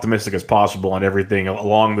as optimistic as possible on everything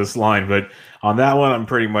along this line, but On that one, I'm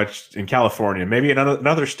pretty much in California. Maybe in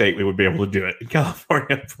another state we would be able to do it. In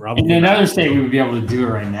California, probably. In another state, we would be able to do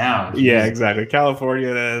it right now. Yeah, exactly.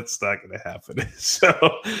 California, that's not going to happen. So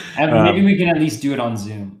maybe we can at least do it on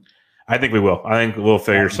Zoom. I think we will. I think we'll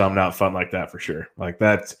figure something out fun like that for sure. Like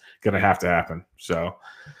that's going to happen. So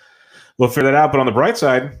we'll figure that out. But on the bright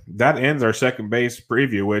side, that ends our second base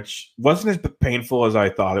preview, which wasn't as painful as I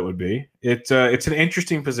thought it would be. It's an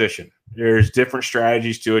interesting position. There's different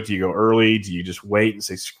strategies to it. Do you go early? Do you just wait and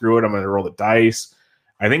say, screw it, I'm going to roll the dice?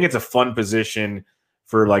 I think it's a fun position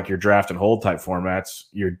for like your draft and hold type formats,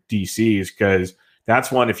 your DCs, because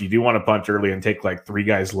that's one, if you do want to punt early and take like 3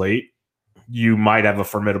 guys late, you might have a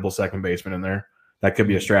formidable second baseman in there. That could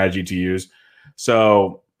be a strategy to use.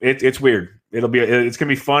 So it's weird. It's going to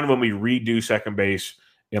be fun when we redo second base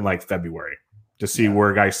in like February to see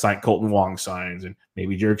where guys sign Colton Wong signs and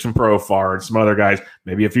maybe Jerickson Profar and some other guys.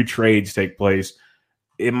 Maybe a few trades take place.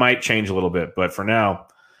 It might change a little bit, but for now,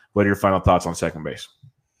 what are your final thoughts on second base?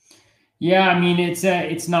 Yeah, I mean,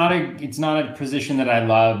 it's not a position that I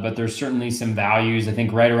love, but there's certainly some values. I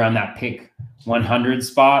think right around that pick 100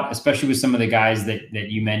 spot, especially with some of the guys that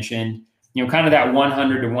you mentioned, kind of that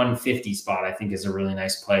 100 to 150 spot, I think is a really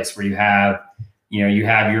nice place where you have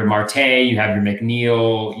your Marte, you have your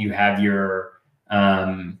McNeil, you have your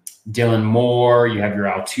Dylan Moore, you have your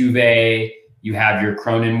Altuve, you have your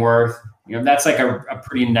Cronenworth. That's like a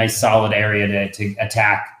pretty nice solid area to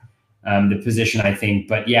attack the position, I think.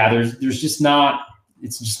 But yeah, it's just not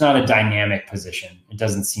a dynamic position. It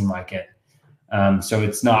doesn't seem like it. So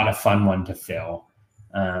it's not a fun one to fill.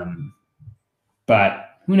 But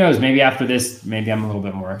who knows? Maybe after this, maybe I'm a little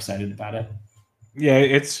bit more excited about it. Yeah,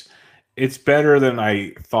 it's better than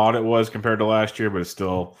I thought it was compared to last year, but it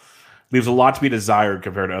still leaves a lot to be desired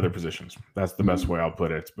compared to other positions. That's the best way I'll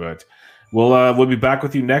put it. But we'll be back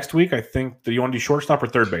with you next week. I think. Do you want to do shortstop or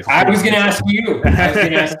third base? I was going to ask you.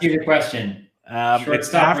 The question.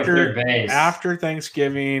 Shortstop or third base? After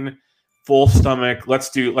Thanksgiving, full stomach. Let's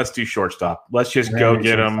do shortstop. Let's just go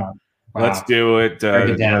get them. Wow. Let's do it.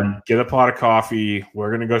 Get a pot of coffee. We're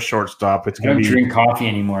going to go shortstop. I don't drink coffee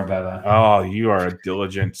anymore, Bubba. Oh, you are a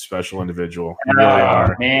diligent, special individual. You really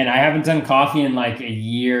are. Man, I haven't done coffee in like a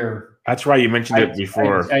year. That's right. You mentioned it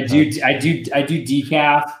before. I do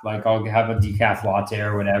decaf. Like I'll have a decaf latte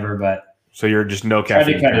or whatever. But so you're just no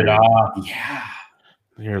caffeine. Try to cut it off. Yeah.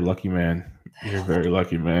 You're a lucky man. You're a very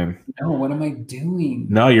lucky man. No, what am I doing?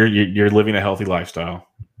 No, you're living a healthy lifestyle.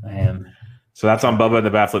 I am. So that's on Bubba and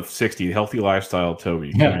the Bat Flip 60, healthy lifestyle,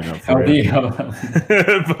 Toby. Yeah, healthy.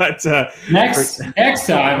 But next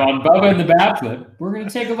time on Bubba and the Bat Flip, we're going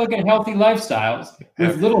to take a look at healthy lifestyles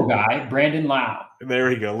with little guy Brandon Lau. There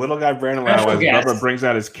we go, little guy Brandon Lau. As Bubba brings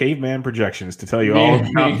out his caveman projections to tell you all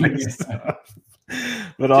about this stuff.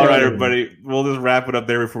 But all right, everybody, we'll just wrap it up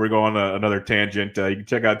there before we go on another tangent. You can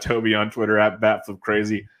check out Toby on Twitter at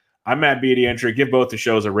BatFlipCrazy. I'm Matt Beatty. Give both the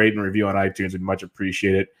shows a rate and review on iTunes. We'd much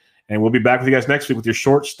appreciate it. And we'll be back with you guys next week with your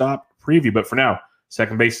shortstop preview. But for now,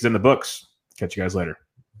 second base is in the books. Catch you guys later.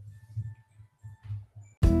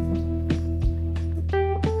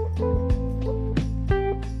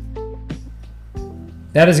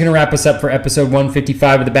 That is going to wrap us up for episode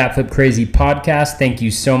 155 of the Bat Flip Crazy podcast. Thank you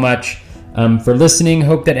so much for listening.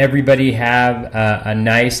 Hope that everybody have a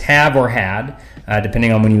nice,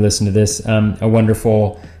 depending on when you listen to this, a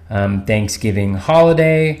wonderful Thanksgiving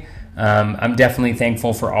holiday. I'm definitely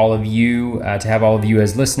thankful for all of you, to have all of you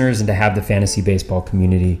as listeners and to have the fantasy baseball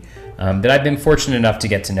community that I've been fortunate enough to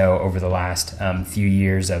get to know over the last few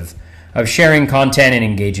years of sharing content and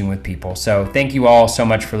engaging with people. So thank you all so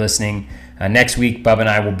much for listening. Next week, Bub and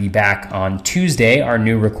I will be back on Tuesday, our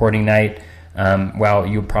new recording night.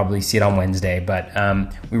 You'll probably see it on Wednesday, but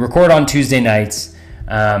we record on Tuesday nights,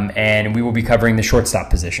 and we will be covering the shortstop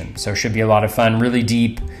position. So it should be a lot of fun, really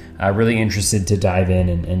deep. Really interested to dive in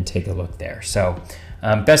and take a look there. So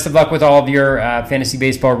best of luck with all of your fantasy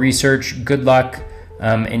baseball research. Good luck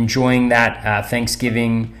enjoying that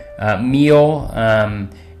Thanksgiving meal,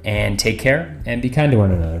 and take care and be kind to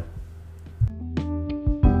one another.